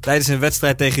 Tijdens een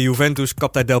wedstrijd tegen Juventus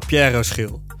kapt hij Del Piero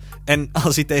schil. En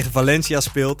als hij tegen Valencia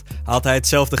speelt, haalt hij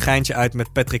hetzelfde geintje uit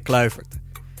met Patrick Kluivert.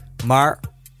 Maar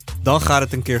dan gaat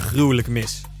het een keer gruwelijk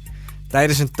mis.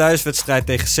 Tijdens een thuiswedstrijd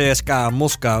tegen CSKA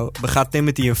Moskou begaat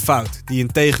Timothy een fout die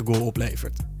een tegengoal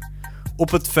oplevert.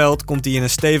 Op het veld komt hij in een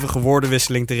stevige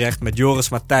woordenwisseling terecht met Joris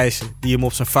Matthijssen, die hem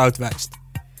op zijn fout wijst.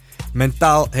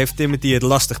 Mentaal heeft Timothy het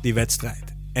lastig die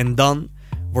wedstrijd. En dan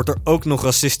wordt er ook nog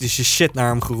racistische shit naar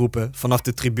hem geroepen vanaf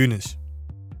de tribunes.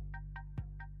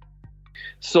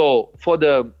 So for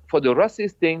the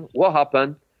racist thing, what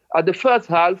happened? At the first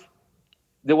half,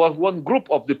 there was one group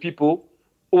of the people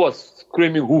who was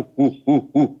screaming who,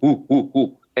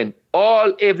 and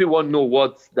everyone know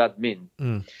what that means.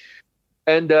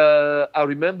 And I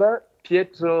remember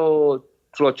Pietro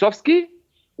Trochowski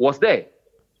was there.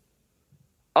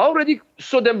 I already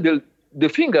showed them the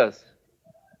fingers.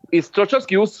 It's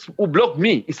Trochowski who blocked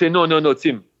me. He said, no,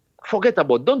 Tim, forget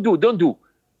about it. Don't do.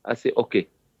 I said, okay.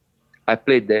 I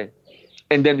played there.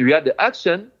 And then we had the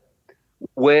action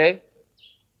where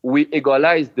we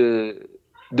equalized the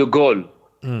goal.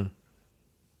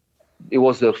 It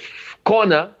was a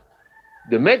corner.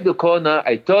 They made the corner.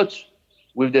 I touched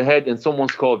with the head and someone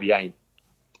scored behind.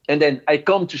 And then I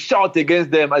come to shout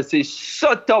against them. I say,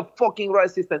 shut up, fucking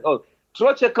racist and all.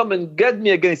 Trocha come and get me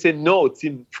again. He said, no,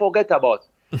 Tim, forget about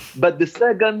it. But the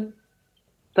second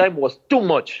time was too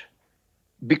much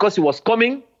because he was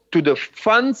coming to the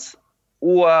fans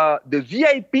who are the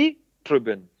VIP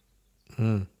tribune.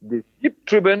 The VIP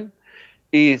tribune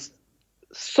is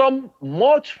some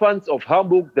much fans of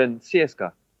Hamburg than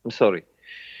CSKA. I'm sorry.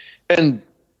 And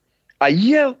I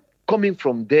hear coming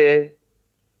from there,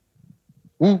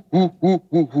 who.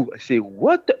 I say,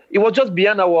 what? It was just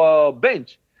behind our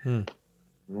bench.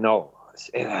 No,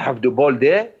 I have the ball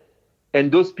there,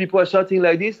 and those people are shouting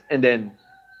like this. And then,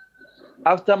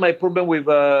 after my problem with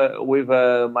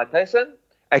Matthijssen,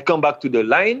 I come back to the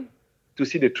line to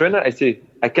see the trainer. I say,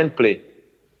 I can't play.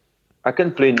 I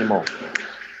can't play anymore.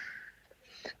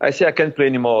 I say I can't play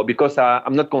anymore because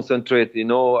I'm not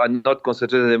concentrated. I'm not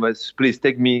concentrated. Please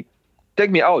take me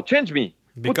out. Change me.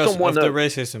 Because of the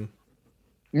racism.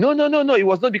 No. It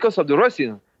was not because of the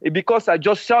racism. It's because I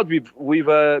just shout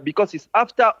with because it's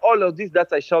after all of this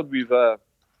that I shout with.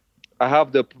 I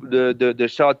have the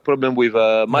shout problem with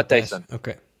Matthijssen.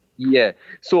 Okay. Yeah.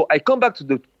 So I come back to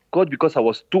the coach because I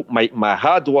was my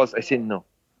heart was. I said no.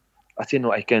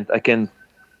 I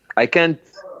can't.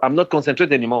 I'm not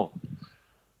concentrated anymore.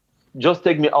 Just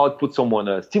take me out. Put someone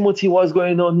else. Timothy, what's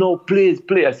going on? No, please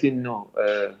play. I said no.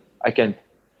 I can't.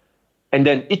 And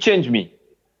then he changed me.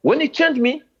 When he changed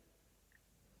me,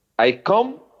 I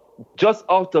come just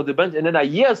out of the bench, and then I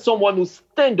hear someone who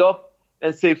stand up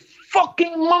and say,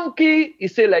 fucking monkey. He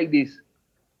say like this.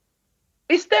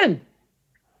 He stand.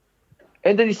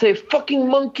 And then he say, fucking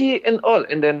monkey and all.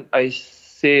 And then I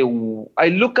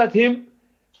look at him.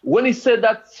 When he said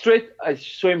that straight, I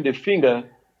show him the finger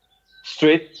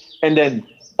straight. And then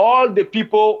all the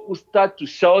people who start to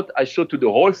shout, I show to the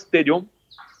whole stadium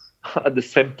at the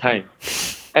same time.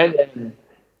 And then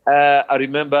I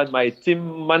remember my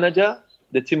team manager,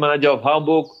 the team manager of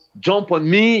Hamburg, jump on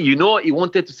me. He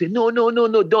wanted to say, no,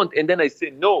 don't. And then I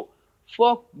say, no,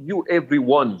 fuck you,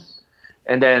 everyone.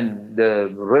 And then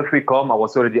the referee come. I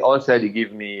was already outside.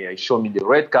 He showed me the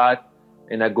red card.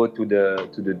 And I go to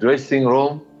the dressing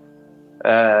room.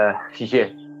 Yeah.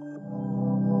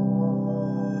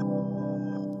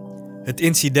 Het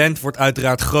incident wordt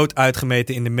uiteraard groot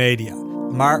uitgemeten in de media.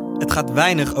 Maar het gaat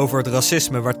weinig over het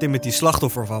racisme waar Timothy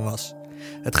slachtoffer van was.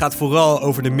 Het gaat vooral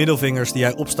over de middelvingers die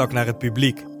hij opstak naar het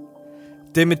publiek.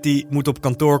 Timothy moet op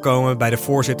kantoor komen bij de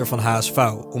voorzitter van HSV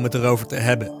om het erover te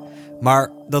hebben.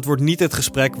 Maar dat wordt niet het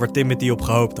gesprek waar Timothy op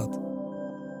gehoopt had.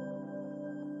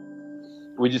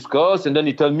 we discuss, and then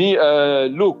he tell me,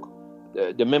 look,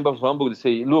 the member of Hamburg, they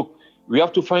say, look, we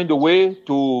have to find a way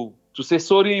to say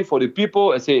sorry for the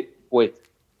people. And say, wait,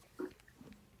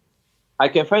 I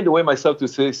can find a way myself to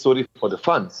say sorry for the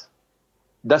fans.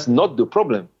 That's not the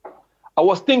problem. I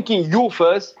was thinking you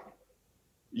first,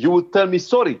 you would tell me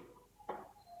sorry.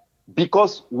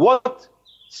 Because what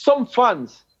some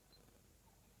fans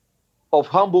of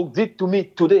Hamburg did to me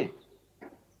today,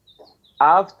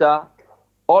 after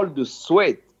all the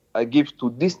sweat I give to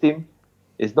this team,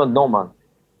 is not normal.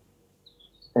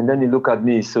 And then he look at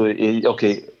me, so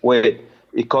okay, wait.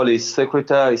 He called his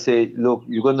secretary, he said, look,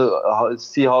 you're going to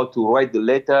see how to write the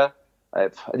letter. I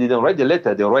didn't write the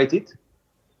letter, they write it.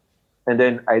 And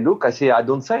then I look, I say, I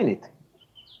don't sign it.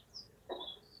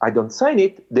 I don't sign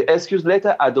it. The excuse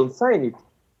letter, I don't sign it.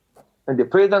 And the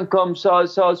president comes, shout.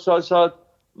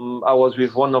 I was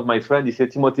with one of my friends, he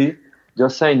said, Timothy,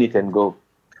 just sign it and go.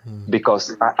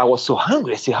 Because I was so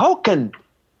hungry. I said, how can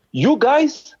you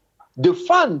guys, the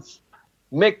fans,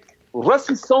 make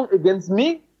racist song against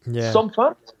me? Yeah. Some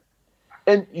fans,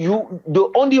 and you,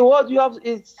 the only word you have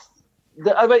is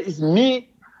the other is me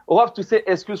who have to say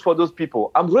excuse for those people.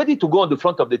 I'm ready to go on the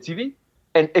front of the TV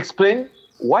and explain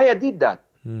why I did that.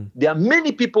 There are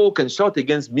many people who can shout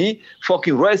against me,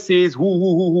 fucking racist,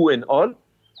 who, and all.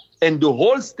 And the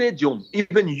whole stadium,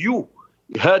 even you,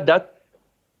 heard that.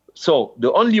 So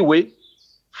the only way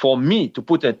for me to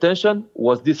put attention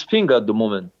was this finger at the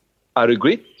moment. I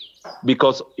regret,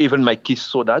 because even my kids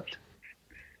saw that.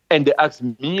 And they asked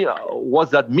me,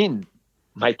 what's that mean?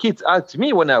 My kids asked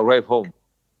me when I arrived home.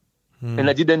 And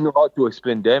I didn't know how to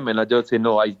explain them. And I just say,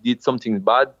 no, I did something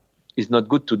bad. It's not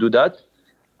good to do that.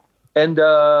 And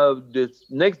the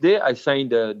next day, I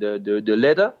signed the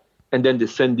letter. And then they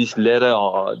sent this letter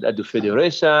at the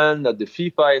Federation, at the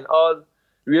FIFA and all,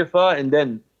 UEFA. And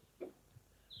then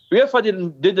UEFA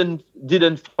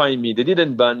didn't fine me. They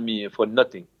didn't ban me for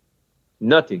nothing.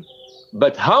 Nothing.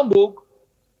 But Hamburg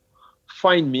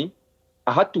fined me.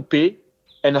 I had to pay,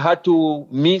 and I had to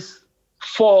miss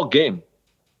 4 games.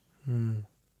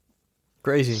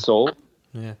 Crazy. So,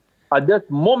 at that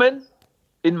moment,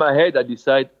 in my head, I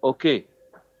decide, okay,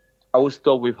 I will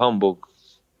stop with Hamburg.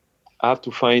 I have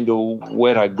to find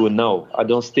where I go now. I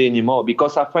don't stay anymore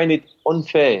because I find it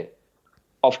unfair.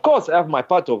 Of course, I have my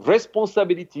part of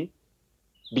responsibility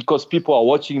because people are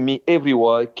watching me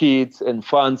everywhere, kids and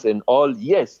fans and all.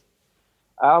 Yes,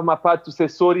 I have my part to say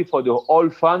sorry for the all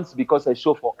fans because I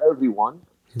show for everyone.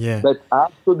 Yeah. But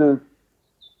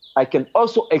I can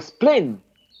also explain,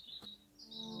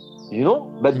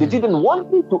 but they didn't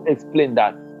want me to explain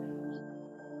that.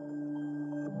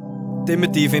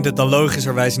 Timothy vindt het dan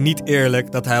logischerwijs niet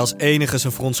eerlijk dat hij als enige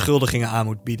zijn verontschuldigingen aan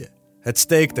moet bieden. Het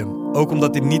steekt hem, ook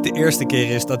omdat dit niet de eerste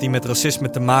keer is dat hij met racisme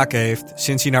te maken heeft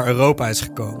sinds hij naar Europa is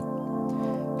gekomen.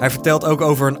 Hij vertelt ook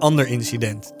over een ander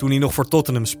incident toen hij nog voor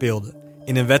Tottenham speelde,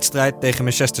 in een wedstrijd tegen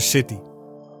Manchester City.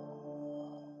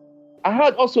 I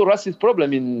had also a racist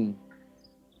problem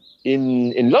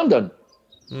in London.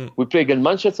 We played against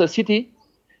Manchester City,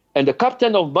 and the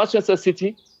captain of Manchester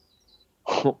City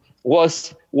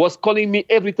was calling me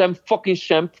every time fucking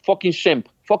champ.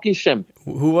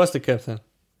 Who was the captain?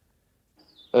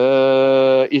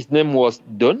 His name was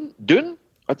Dunn.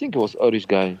 I think it was Irish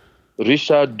guy.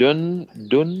 Richard Dunn,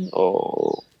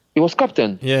 or he was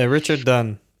captain. Yeah, Richard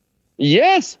Dunn.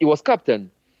 Yes, he was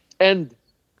captain. And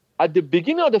at the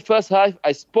beginning of the first half,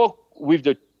 I spoke with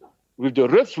the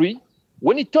referee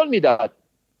when he told me that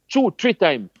 2-3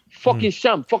 times, fucking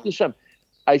champ.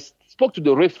 I spoke to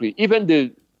the referee. Even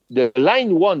the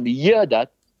line one, he heard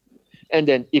that, and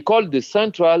then he called the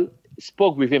central,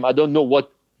 spoke with him. I don't know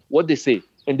what they say.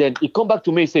 And then he come back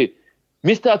to me and say,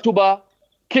 Mr. Atuba,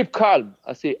 keep calm.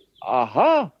 I say,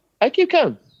 aha, I keep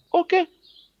calm. Okay.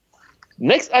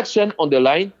 Next action on the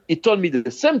line, he told me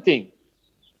the same thing.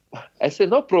 I said,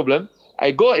 no problem.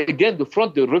 I go again to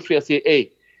front the referee. I say,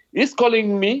 hey, he's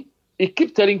calling me. He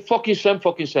keep telling fucking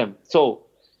sham. So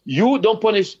you don't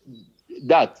punish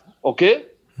that, okay?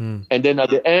 And then at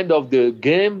the end of the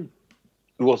game,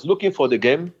 he was looking for the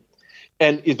game,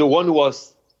 and he's the one who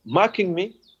was marking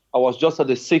me. I was just at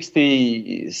the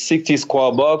 60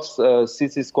 square box,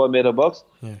 60 square meter box.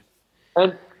 Yeah.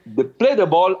 And they play the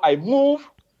ball, I move.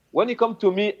 When he come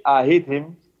to me, I hit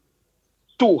him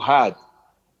too hard.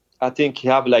 I think he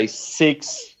have like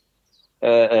 6.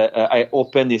 I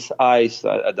opened his eyes.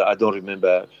 I don't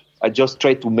remember. I just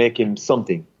tried to make him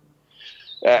something.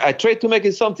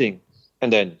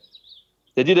 And then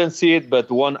they didn't see it, but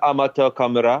one amateur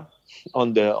camera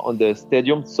on the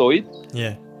stadium saw it.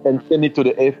 Yeah. And sent it to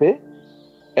the FA,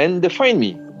 and they fined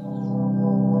me.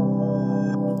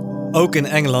 Ook in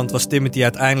Engeland was Timothy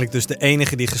uiteindelijk dus de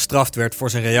enige die gestraft werd voor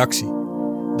zijn reactie.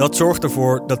 Dat zorgt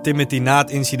ervoor dat Timothy na het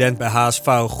incident bij HSV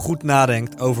goed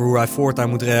nadenkt over hoe hij voortaan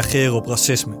moet reageren op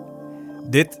racisme.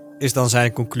 Dit is dan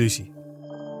zijn conclusie.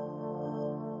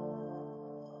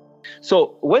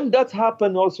 So when that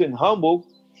happened also in Hamburg,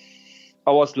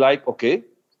 I was like, okay,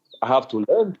 I have to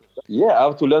learn. Yeah, I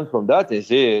have to learn from that and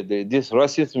say this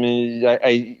racism,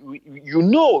 you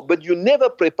know, but you never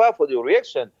prepare for the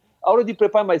reaction. I already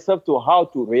prepared myself to how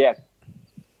to react.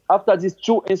 After these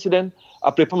two incidents, I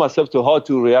prepare myself to how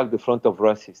to react in front of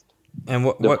racists.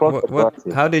 And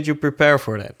how did you prepare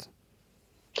for that?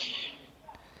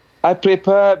 I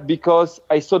prepare because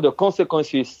I saw the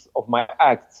consequences of my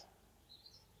act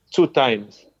 2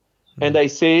 times. And I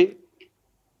say,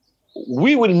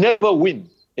 we will never win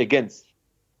against.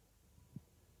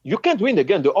 You can't win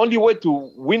again. The only way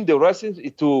to win the racism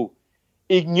is to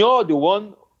ignore the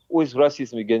one who is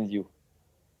racism against you.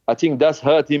 I think that's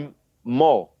hurt him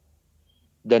more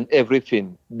than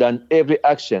everything, than every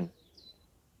action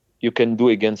you can do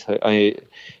against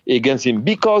him.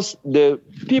 Because the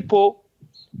people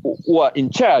who are in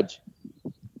charge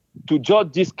to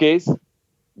judge this case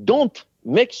don't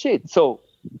make shit. So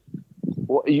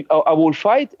I will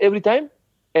fight every time,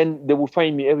 and they will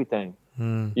find me every time.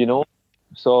 You know.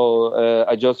 So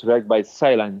I just react by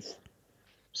silence.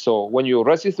 So when you're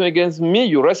racist against me,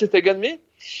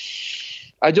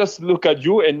 I just look at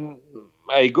you and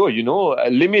I go. You know, a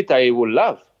limit I will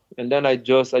laugh, and then I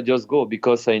just go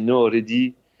because I know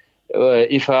already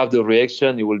if I have the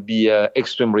reaction, it will be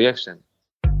extreme reaction.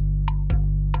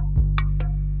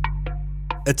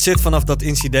 Het zit vanaf dat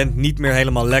incident niet meer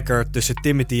helemaal lekker tussen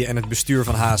Timothy en het bestuur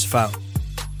van HSV.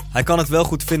 Hij kan het wel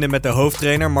goed vinden met de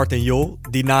hoofdtrainer Martin Jol,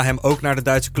 die na hem ook naar de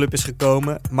Duitse club is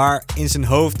gekomen, maar in zijn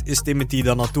hoofd is Timothy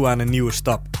dan al toe aan een nieuwe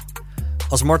stap.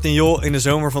 Als Martin Jol in de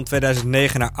zomer van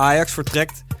 2009 naar Ajax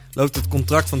vertrekt, loopt het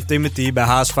contract van Timothy bij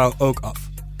HSV ook af.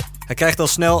 Hij krijgt al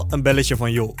snel een belletje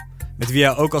van Jol, met wie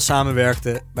hij ook al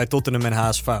samenwerkte bij Tottenham en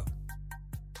HSV.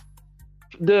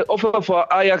 The offer for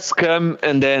Ajax came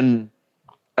and then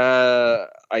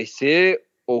I say,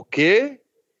 okay,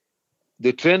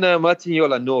 the trainer Martin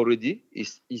Jol I know already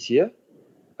is here.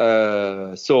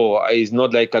 So it's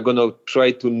not like I'm gonna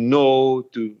try to know.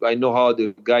 I know how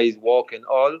the guys walk and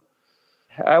all.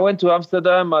 I went to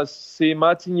Amsterdam. I see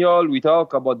Martin Jol. We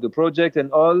talk about the project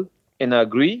and all, and I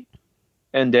agree.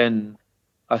 And then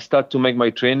I start to make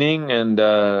my training, and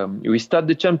we start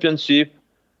the championship.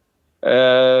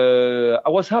 I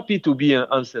was happy to be in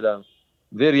Amsterdam.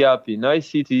 Very happy, nice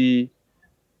city.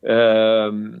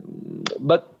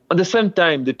 But at the same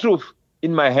time, the truth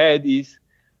in my head is,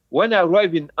 when I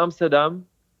arrived in Amsterdam,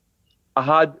 I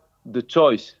had the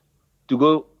choice to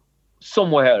go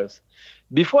somewhere else.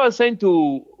 Before I signed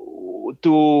to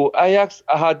Ajax,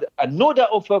 I had another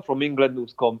offer from England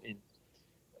who's come in.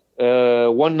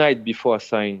 One night before I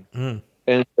signed.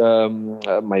 And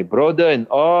my brother and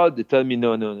all, they tell me,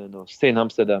 no, stay in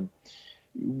Amsterdam.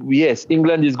 Yes,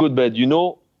 England is good, but you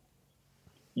know,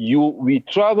 we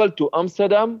travel to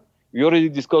Amsterdam. We already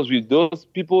discussed with those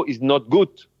people. It's not good.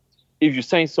 If you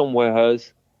sign somewhere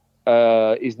else,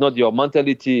 it's not your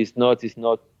mentality. It's not.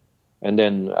 And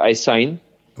then I signed.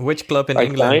 Which club in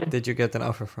England did you get an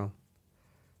offer from?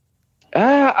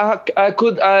 I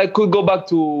could go back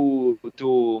to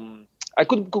I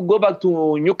could go back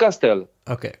to Newcastle.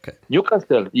 Okay.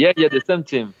 Newcastle. Yeah, the same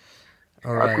team.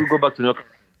 All right. I could go back to Newcastle.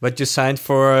 But you signed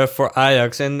for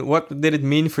Ajax. And what did it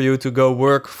mean for you to go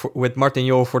work with Martin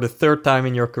Jol for the 3rd time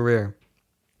in your career?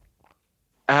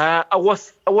 I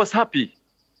was happy.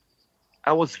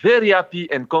 I was very happy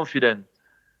and confident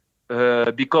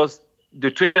because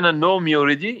the trainer knew me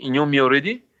already. He knew me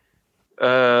already.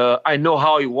 I know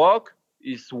how he works.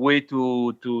 His way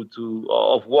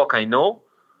of work I know.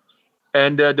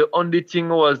 And the only thing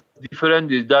was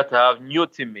different is that I have new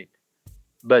teammate.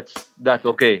 But that's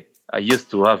okay. I used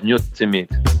to have new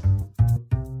teammate.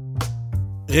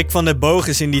 Rick van der Boog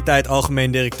is in die tijd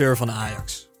algemeen directeur van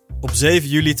Ajax. Op 7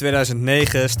 juli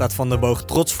 2009 staat Van der Boog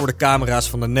trots voor de camera's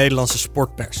van de Nederlandse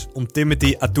sportpers om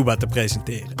Timothy Atuba te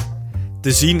presenteren.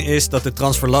 Te zien is dat de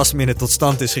transfer last minute tot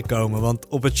stand is gekomen, want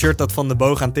op het shirt dat Van der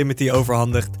Boog aan Timothy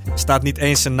overhandigt staat niet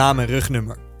eens zijn naam en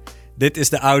rugnummer. Dit is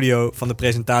de audio van de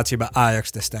presentatie bij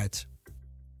Ajax destijds.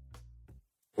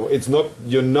 It's not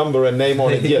your number and name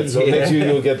on it yet, so next year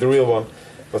you'll get the real one.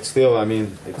 But still, I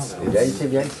mean, it's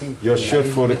your shirt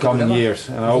for the coming years,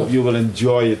 and I hope you will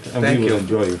enjoy it, and we will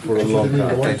enjoy it for a long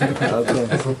time.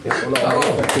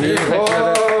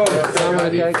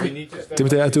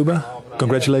 Timothy Atuba,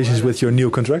 congratulations with your new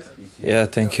contract. Yeah,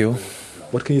 thank you.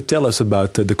 What can you tell us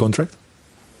about the contract?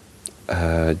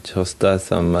 Just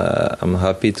that I'm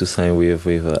happy to sign with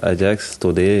Ajax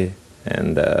today,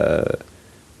 and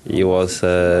it was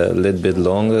a little bit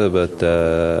longer, but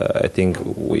I think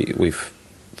we've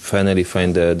finally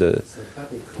find the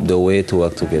way to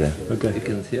work together. Okay. You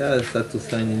can see I start to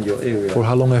sign in your area. For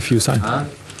how long have you signed?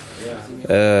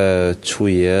 2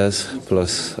 years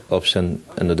plus option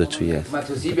another 2 years.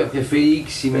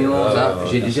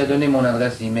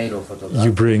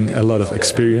 You bring a lot of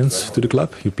experience to the club.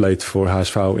 You played for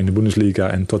HSV in the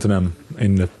Bundesliga and Tottenham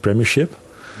in the Premiership.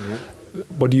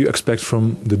 What do you expect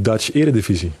from the Dutch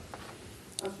Eredivisie?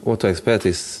 What I expect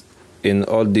is in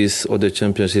all these other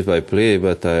championships I play,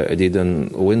 but I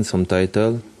didn't win some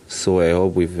title. So I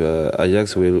hope with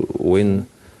Ajax will win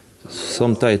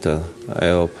some title. I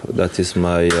hope that is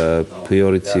my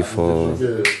priority for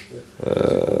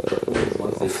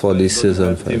this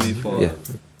season. Yeah.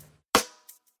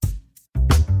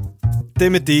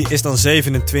 Timothy is dan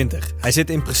 27. Hij zit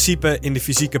in principe in de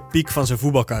fysieke piek van zijn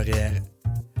voetbalcarrière.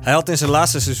 Hij had in zijn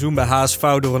laatste seizoen bij HSV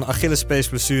door een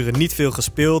Achillespeesblessure niet veel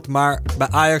gespeeld, maar bij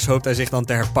Ajax hoopt hij zich dan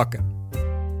te herpakken.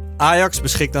 Ajax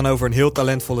beschikt dan over een heel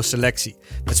talentvolle selectie,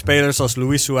 met spelers als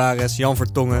Luis Suarez, Jan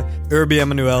Vertongen, Urbi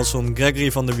Emanuelson,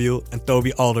 Gregory van der Wiel en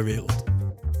Toby Alderweireld.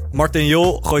 Martin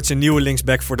Jol gooit zijn nieuwe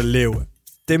linksback voor de Leeuwen.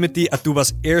 Timothy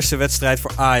Atuba's eerste wedstrijd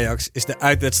voor Ajax is de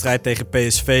uitwedstrijd tegen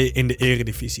PSV in de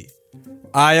Eredivisie.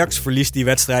 Ajax verliest die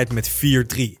wedstrijd met 4-3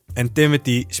 en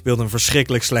Timothy speelt een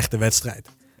verschrikkelijk slechte wedstrijd.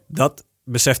 Dat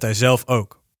beseft hij zelf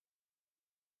ook.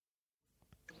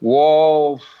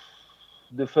 Wow,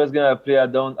 the first game I play,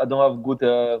 I don't have good.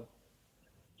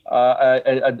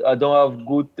 I don't have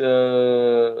good.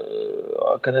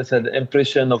 How can I say the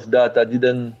impression of that?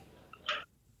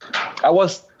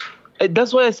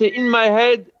 That's why I say in my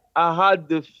head I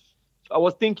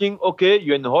was thinking, okay,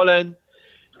 you're in Holland,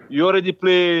 you already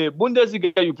play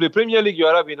Bundesliga, you play Premier League, you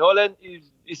arrive in Holland,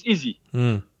 it's easy.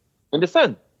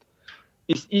 Understand?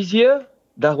 It's easier.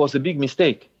 That was a big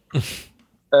mistake.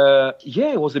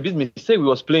 It was a big mistake. We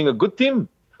was playing a good team.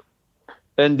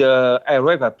 And I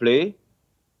arrive at play.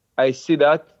 I see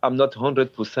that I'm not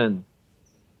 100%.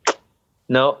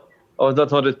 Now, I was not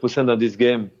 100% on this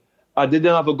game. I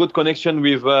didn't have a good connection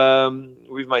with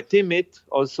my teammate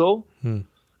also.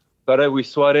 But with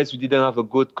Suarez, we didn't have a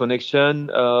good connection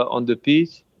on the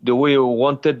pitch. The way we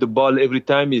wanted the ball every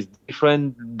time is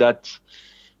different.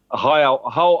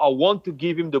 How I want to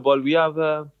give him the ball. We have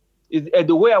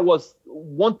the way I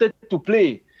wanted to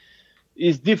play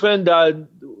is different than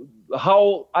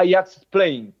how Ajax is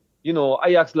playing. You know,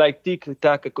 Ajax like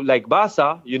tic-tac, like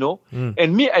Barca, you know.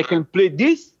 And me, I can play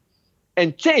this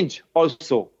and change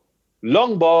also.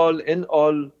 Long ball and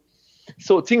all.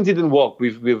 So things didn't work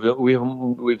with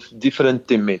different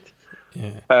teammates.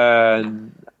 Yeah.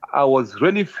 And I was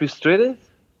really frustrated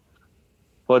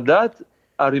for that.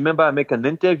 I remember I make an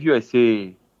interview. I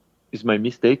say, it's my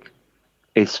mistake.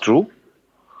 It's true.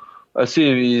 I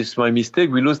say, it's my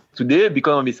mistake. We lose today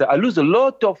because of my mistake. I lose a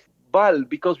lot of ball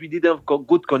because we didn't have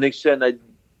good connection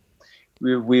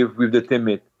with the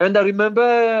teammate. And I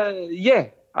remember,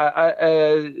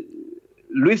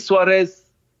 Luis Suarez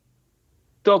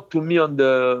talked to me on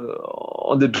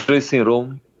the dressing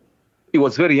room. He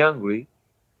was very angry.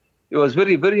 He was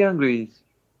very, very angry.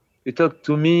 He talked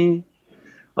to me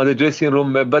on the dressing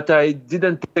room, but I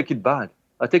didn't take it bad.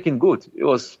 I take it good. It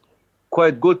was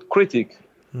quite good critic.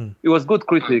 It was good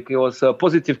critic. It was a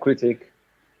positive critic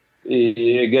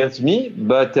against me,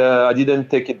 but I didn't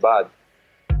take it bad.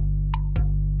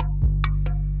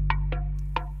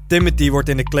 Timothy wordt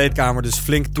in de kleedkamer dus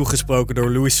flink toegesproken door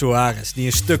Luis Suarez, die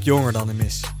een stuk jonger dan hem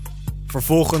is.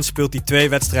 Vervolgens speelt hij 2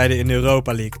 wedstrijden in de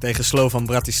Europa League tegen Slovan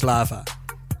Bratislava.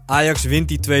 Ajax wint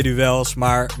die 2 duels,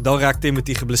 maar dan raakt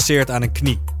Timothy geblesseerd aan een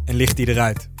knie en ligt hij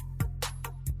eruit.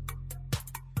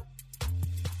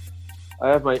 I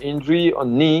have my injury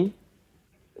on knee,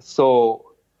 so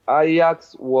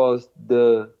Ajax was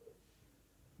the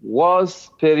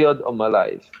worst period of my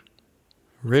life.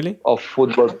 Really? Of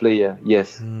football player,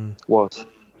 yes, was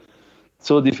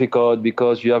so difficult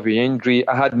because you have an injury.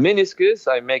 I had meniscus.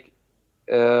 I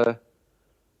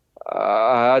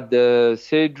had the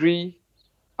surgery.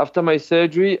 After my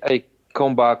surgery, I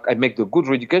come back. I make the good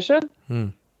reeducation,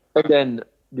 and then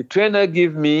the trainer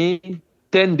give me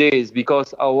 10 days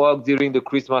because I work during the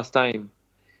Christmas time.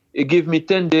 He gave me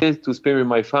 10 days to spend with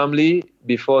my family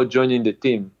before joining the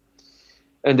team.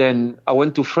 And then I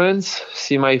went to France,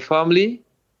 see my family.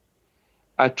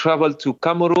 I traveled to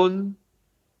Cameroon.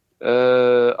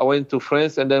 I went to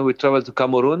France and then we traveled to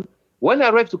Cameroon. When I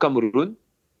arrived to Cameroon,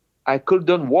 I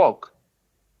couldn't walk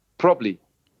properly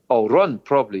or run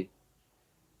properly.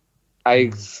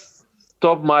 I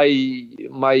stop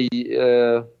my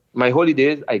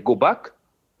holidays. I go back.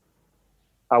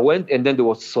 I went, and then they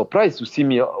was surprised to see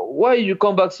me. Why you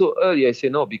come back so early? I say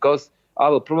no, because I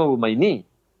have a problem with my knee.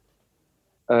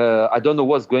 I don't know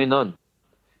what's going on.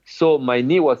 So my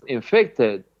knee was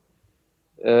infected.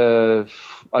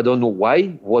 I don't know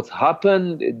why. What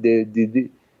happened?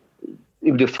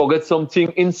 If they forget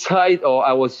something inside, or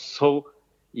I was so.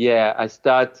 Yeah, I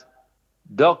start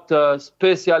doctor,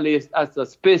 specialist, as a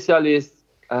specialist.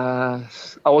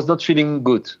 I was not feeling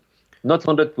good, not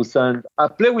 100%. I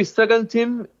play with second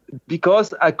team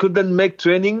because I couldn't make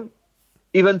training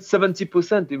even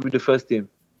 70% with the first team.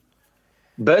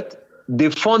 But they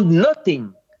found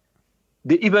nothing.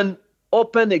 They even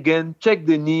opened again, checked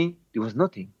the knee. There was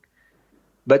nothing.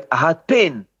 But I had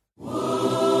pain.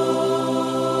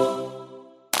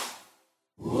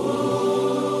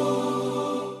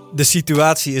 De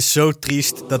situatie is zo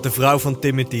triest dat de vrouw van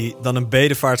Timothy dan een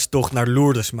bedevaartstocht naar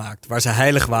Lourdes maakt, waar ze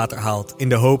heilig water haalt, in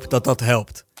de hoop dat dat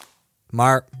helpt.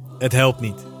 Maar het helpt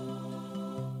niet.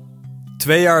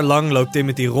 2 jaar lang loopt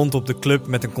Timothy rond op de club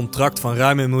met een contract van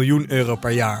ruim €1 miljoen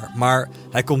per jaar, maar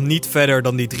hij komt niet verder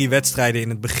dan die 3 wedstrijden in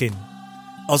het begin.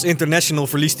 Als international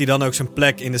verliest hij dan ook zijn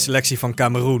plek in de selectie van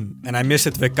Kameroen en hij mist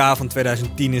het WK van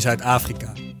 2010 in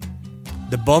Zuid-Afrika.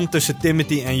 De band tussen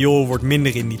Timothy en Jol wordt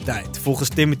minder in die tijd. Volgens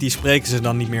Timothy spreken ze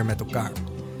dan niet meer met elkaar.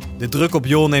 De druk op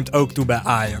Jol neemt ook toe bij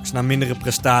Ajax, na mindere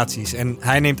prestaties, en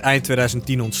hij neemt eind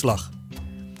 2010 ontslag.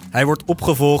 Hij wordt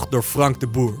opgevolgd door Frank de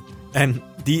Boer. En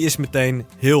die is meteen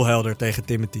heel helder tegen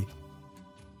Timothy.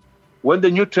 When the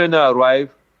new trainer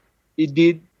arrived, he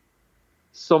did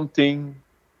something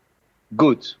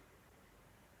good.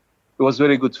 It was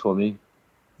very good for me.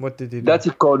 What did he do? That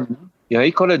he called me. Yeah,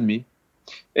 he called me.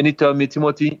 And he told me,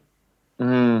 Timothy,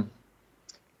 I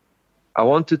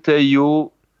want to tell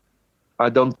you, I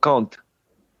don't count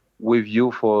with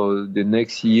you for the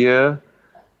next year.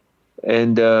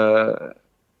 And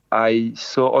I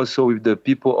saw also with the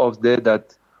people of there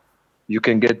that you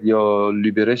can get your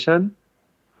liberation.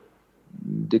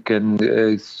 They can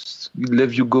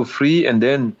let you go free, and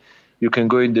then you can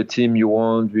go in the team you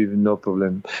want with no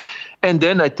problem. And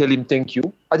then I tell him, thank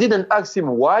you. I didn't ask him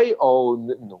why or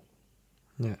no.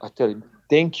 Yeah. I tell him,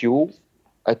 thank you.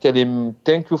 I tell him,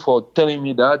 thank you for telling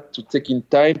me that, to taking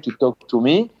time to talk to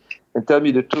me and tell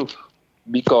me the truth.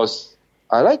 Because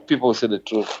I like people who say the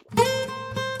truth.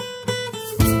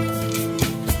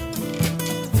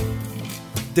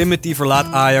 Timothy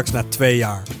verlaat Ajax na 2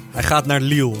 jaar. Hij gaat naar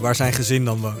Lille, waar zijn gezin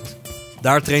dan woont.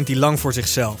 Daar traint hij lang voor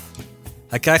zichzelf.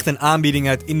 Hij krijgt een aanbieding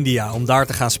uit India om daar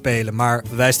te gaan spelen, maar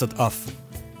wijst dat af.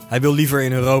 Hij wil liever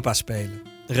in Europa spelen.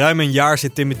 Ruim een jaar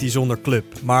zit Timothy zonder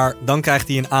club, maar dan krijgt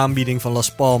hij een aanbieding van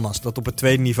Las Palmas, dat op het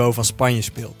tweede niveau van Spanje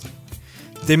speelt.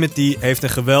 Timothy heeft een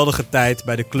geweldige tijd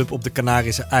bij de club op de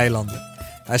Canarische eilanden.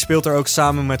 Hij speelt er ook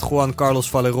samen met Juan Carlos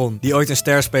Valerón, die ooit een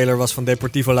sterspeler was van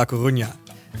Deportivo La Coruña.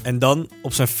 En dan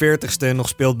op zijn 40ste nog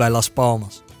speelt bij Las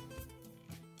Palmas.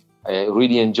 I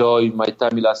really enjoy my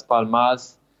time in Las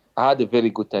Palmas. I had a very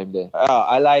good time there.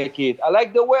 I like it. I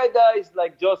like the weather. It's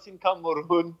like just in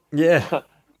Cameroon. Yeah.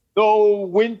 No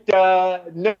winter.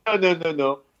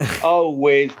 No.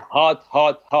 Always hot.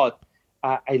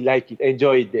 I like it.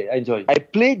 Enjoy it there. Enjoy it. I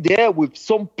played there with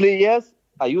some players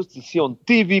I used to see on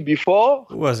TV before.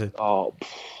 Who was it?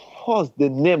 What's the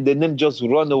name? The name just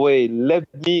run away. Let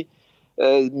me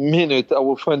a minute. I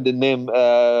will find the name.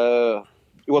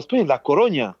 He was playing La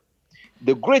Coruña.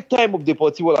 The great time of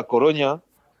Deportivo La Coruña.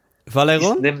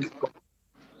 Valerón?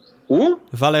 Who?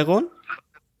 Valerón?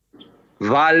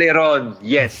 Valerón,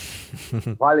 yes.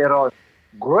 Valerón.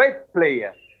 Great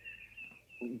player.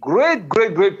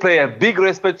 Great player. Big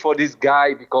respect for this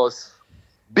guy because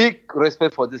big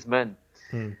respect for this man.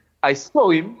 I saw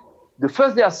him. The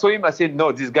first day I saw him, I said,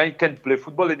 no, this guy can't play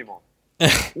football anymore.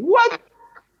 What?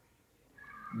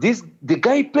 The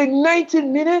guy played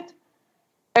 19 minutes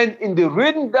and in the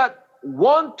rhythm that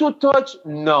 1-2 touch,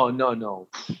 no.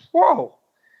 Wow.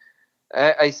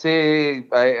 I say,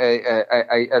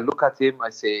 I look at him, I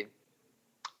say,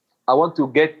 I want to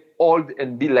get old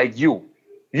and be like you.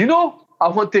 You know, I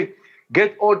want to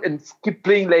get old and keep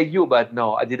playing like you, but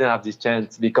no, I didn't have this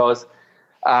chance because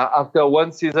after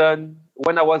one season,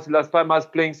 when I was in Las Palmas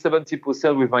playing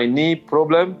 70% with my knee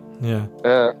problem,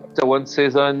 after one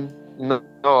season, no,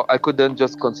 I couldn't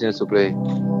just continue to play.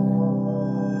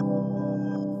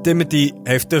 Timothy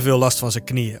heeft te veel last van zijn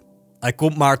knieën. Hij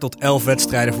komt maar tot 11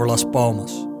 wedstrijden voor Las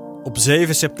Palmas. Op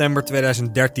 7 september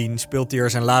 2013 speelt hij er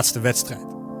zijn laatste wedstrijd.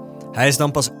 Hij is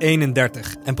dan pas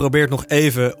 31 en probeert nog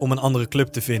even om een andere club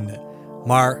te vinden.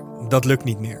 Maar dat lukt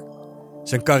niet meer.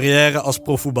 Zijn carrière als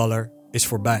profvoetballer is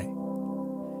voorbij.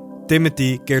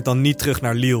 Timothy keert dan niet terug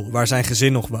naar Lille, waar zijn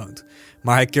gezin nog woont.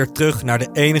 Maar hij keert terug naar de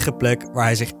enige plek waar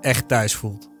hij zich echt thuis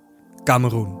voelt.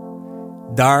 Kameroen.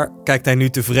 Daar kijkt hij nu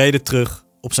tevreden terug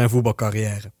op zijn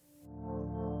voetbalcarrière.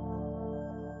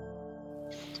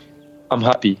 I'm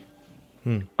happy.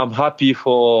 I'm happy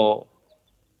for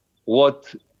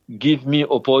what give me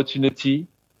opportunity.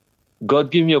 God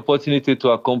give me opportunity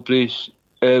to accomplish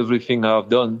everything I've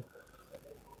done.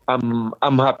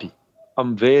 I'm happy.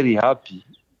 I'm very happy.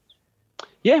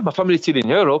 Yeah, my family is still in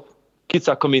Europe. Kids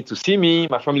are coming to see me.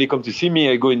 My family come to see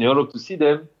me. I go in Europe to see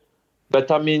them.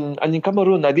 But I'm in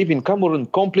Cameroon. I live in Cameroon.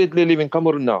 Completely live in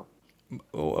Cameroon now.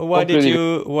 Why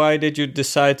did you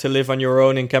decide to live on your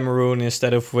own in Cameroon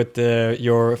instead of with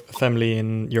your family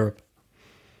in Europe?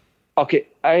 Okay,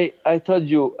 I told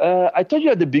you at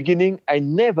the beginning, I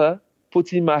never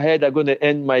put in my head I'm going to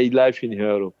end my life in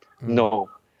Europe. No,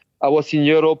 I was in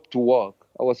Europe to work.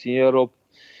 I was in Europe.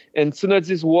 And as soon as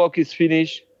this work is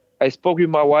finished, I spoke with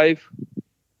my wife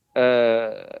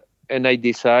and I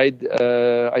decide,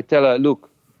 I tell her, look,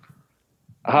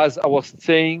 as I was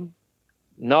saying,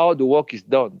 now the work is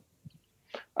done.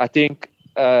 I think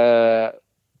I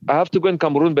have to go in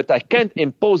Cameroon, but I can't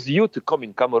impose you to come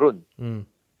in Cameroon.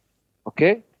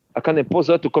 Okay? I can't impose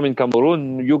her to come in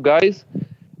Cameroon. You guys,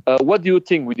 what do you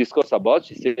think we discuss about?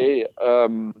 She said,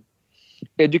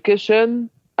 education,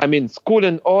 school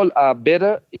and all are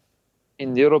better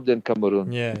in Europe than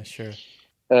Cameroon. Yeah, sure.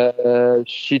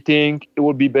 She think it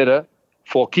would be better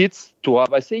for kids to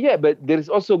have. I say, yeah, but there is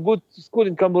also good school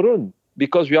in Cameroon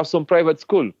because we have some private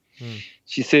school.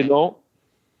 She said, no,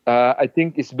 I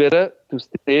think it's better to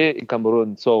stay in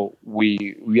Cameroon. So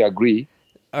we agree.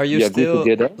 Are you still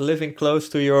living close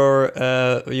to your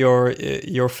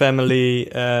family,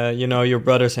 your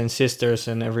brothers and sisters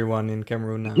and everyone in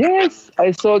Cameroon now? Yes,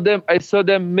 I saw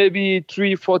them maybe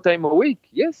 3-4 times a week.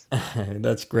 Yes.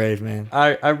 That's great, man.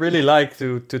 I really like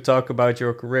to talk about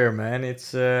your career, man.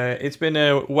 It's been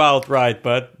a wild ride,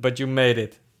 but you made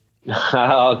it.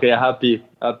 Okay, happy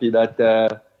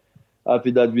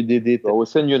that we did it. I will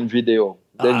send you a video.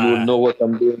 Then you will know what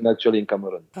I'm doing actually in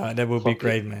Cameroon. That would be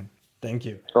great, man. Thank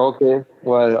you. Okay.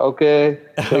 Well, okay.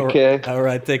 Take care. All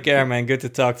right. Take care, man. Good to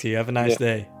talk to you. Have a nice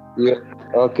day. Yeah.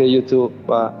 Okay, you too.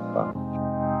 Bye. Bye.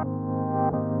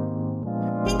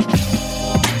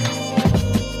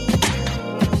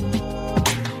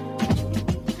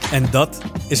 En dat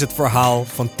is het verhaal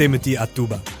van Timothy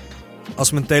Atuba.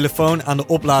 Als mijn telefoon aan de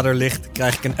oplader ligt,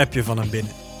 krijg ik een appje van hem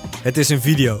binnen. Het is een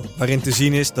video waarin te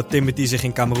zien is dat Timothy zich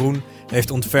in Kameroen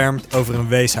heeft ontfermd over een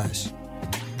weeshuis.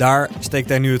 Daar steekt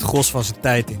hij nu het gros van zijn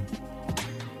tijd in.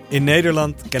 In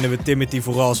Nederland kennen we Timothy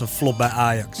vooral als een flop bij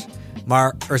Ajax.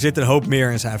 Maar er zit een hoop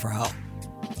meer in zijn verhaal.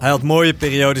 Hij had mooie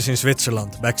periodes in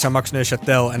Zwitserland, bij Xamax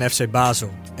Neuchâtel en FC Basel.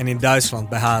 En in Duitsland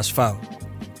bij HSV.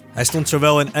 Hij stond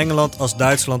zowel in Engeland als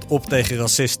Duitsland op tegen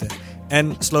racisten.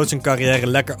 En sloot zijn carrière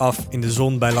lekker af in de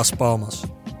zon bij Las Palmas.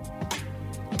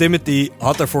 Timothy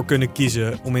had ervoor kunnen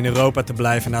kiezen om in Europa te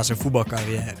blijven na zijn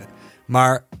voetbalcarrière.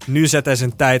 Maar nu zet hij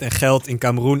zijn tijd en geld in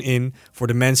Kameroen in voor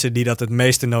de mensen die dat het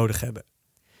meeste nodig hebben.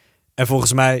 En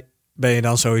volgens mij ben je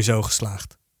dan sowieso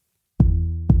geslaagd.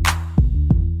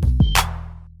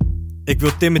 Ik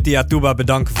wil Timothy Atuba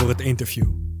bedanken voor het interview.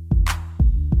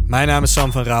 Mijn naam is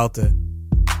Sam van Raalte.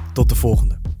 Tot de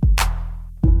volgende.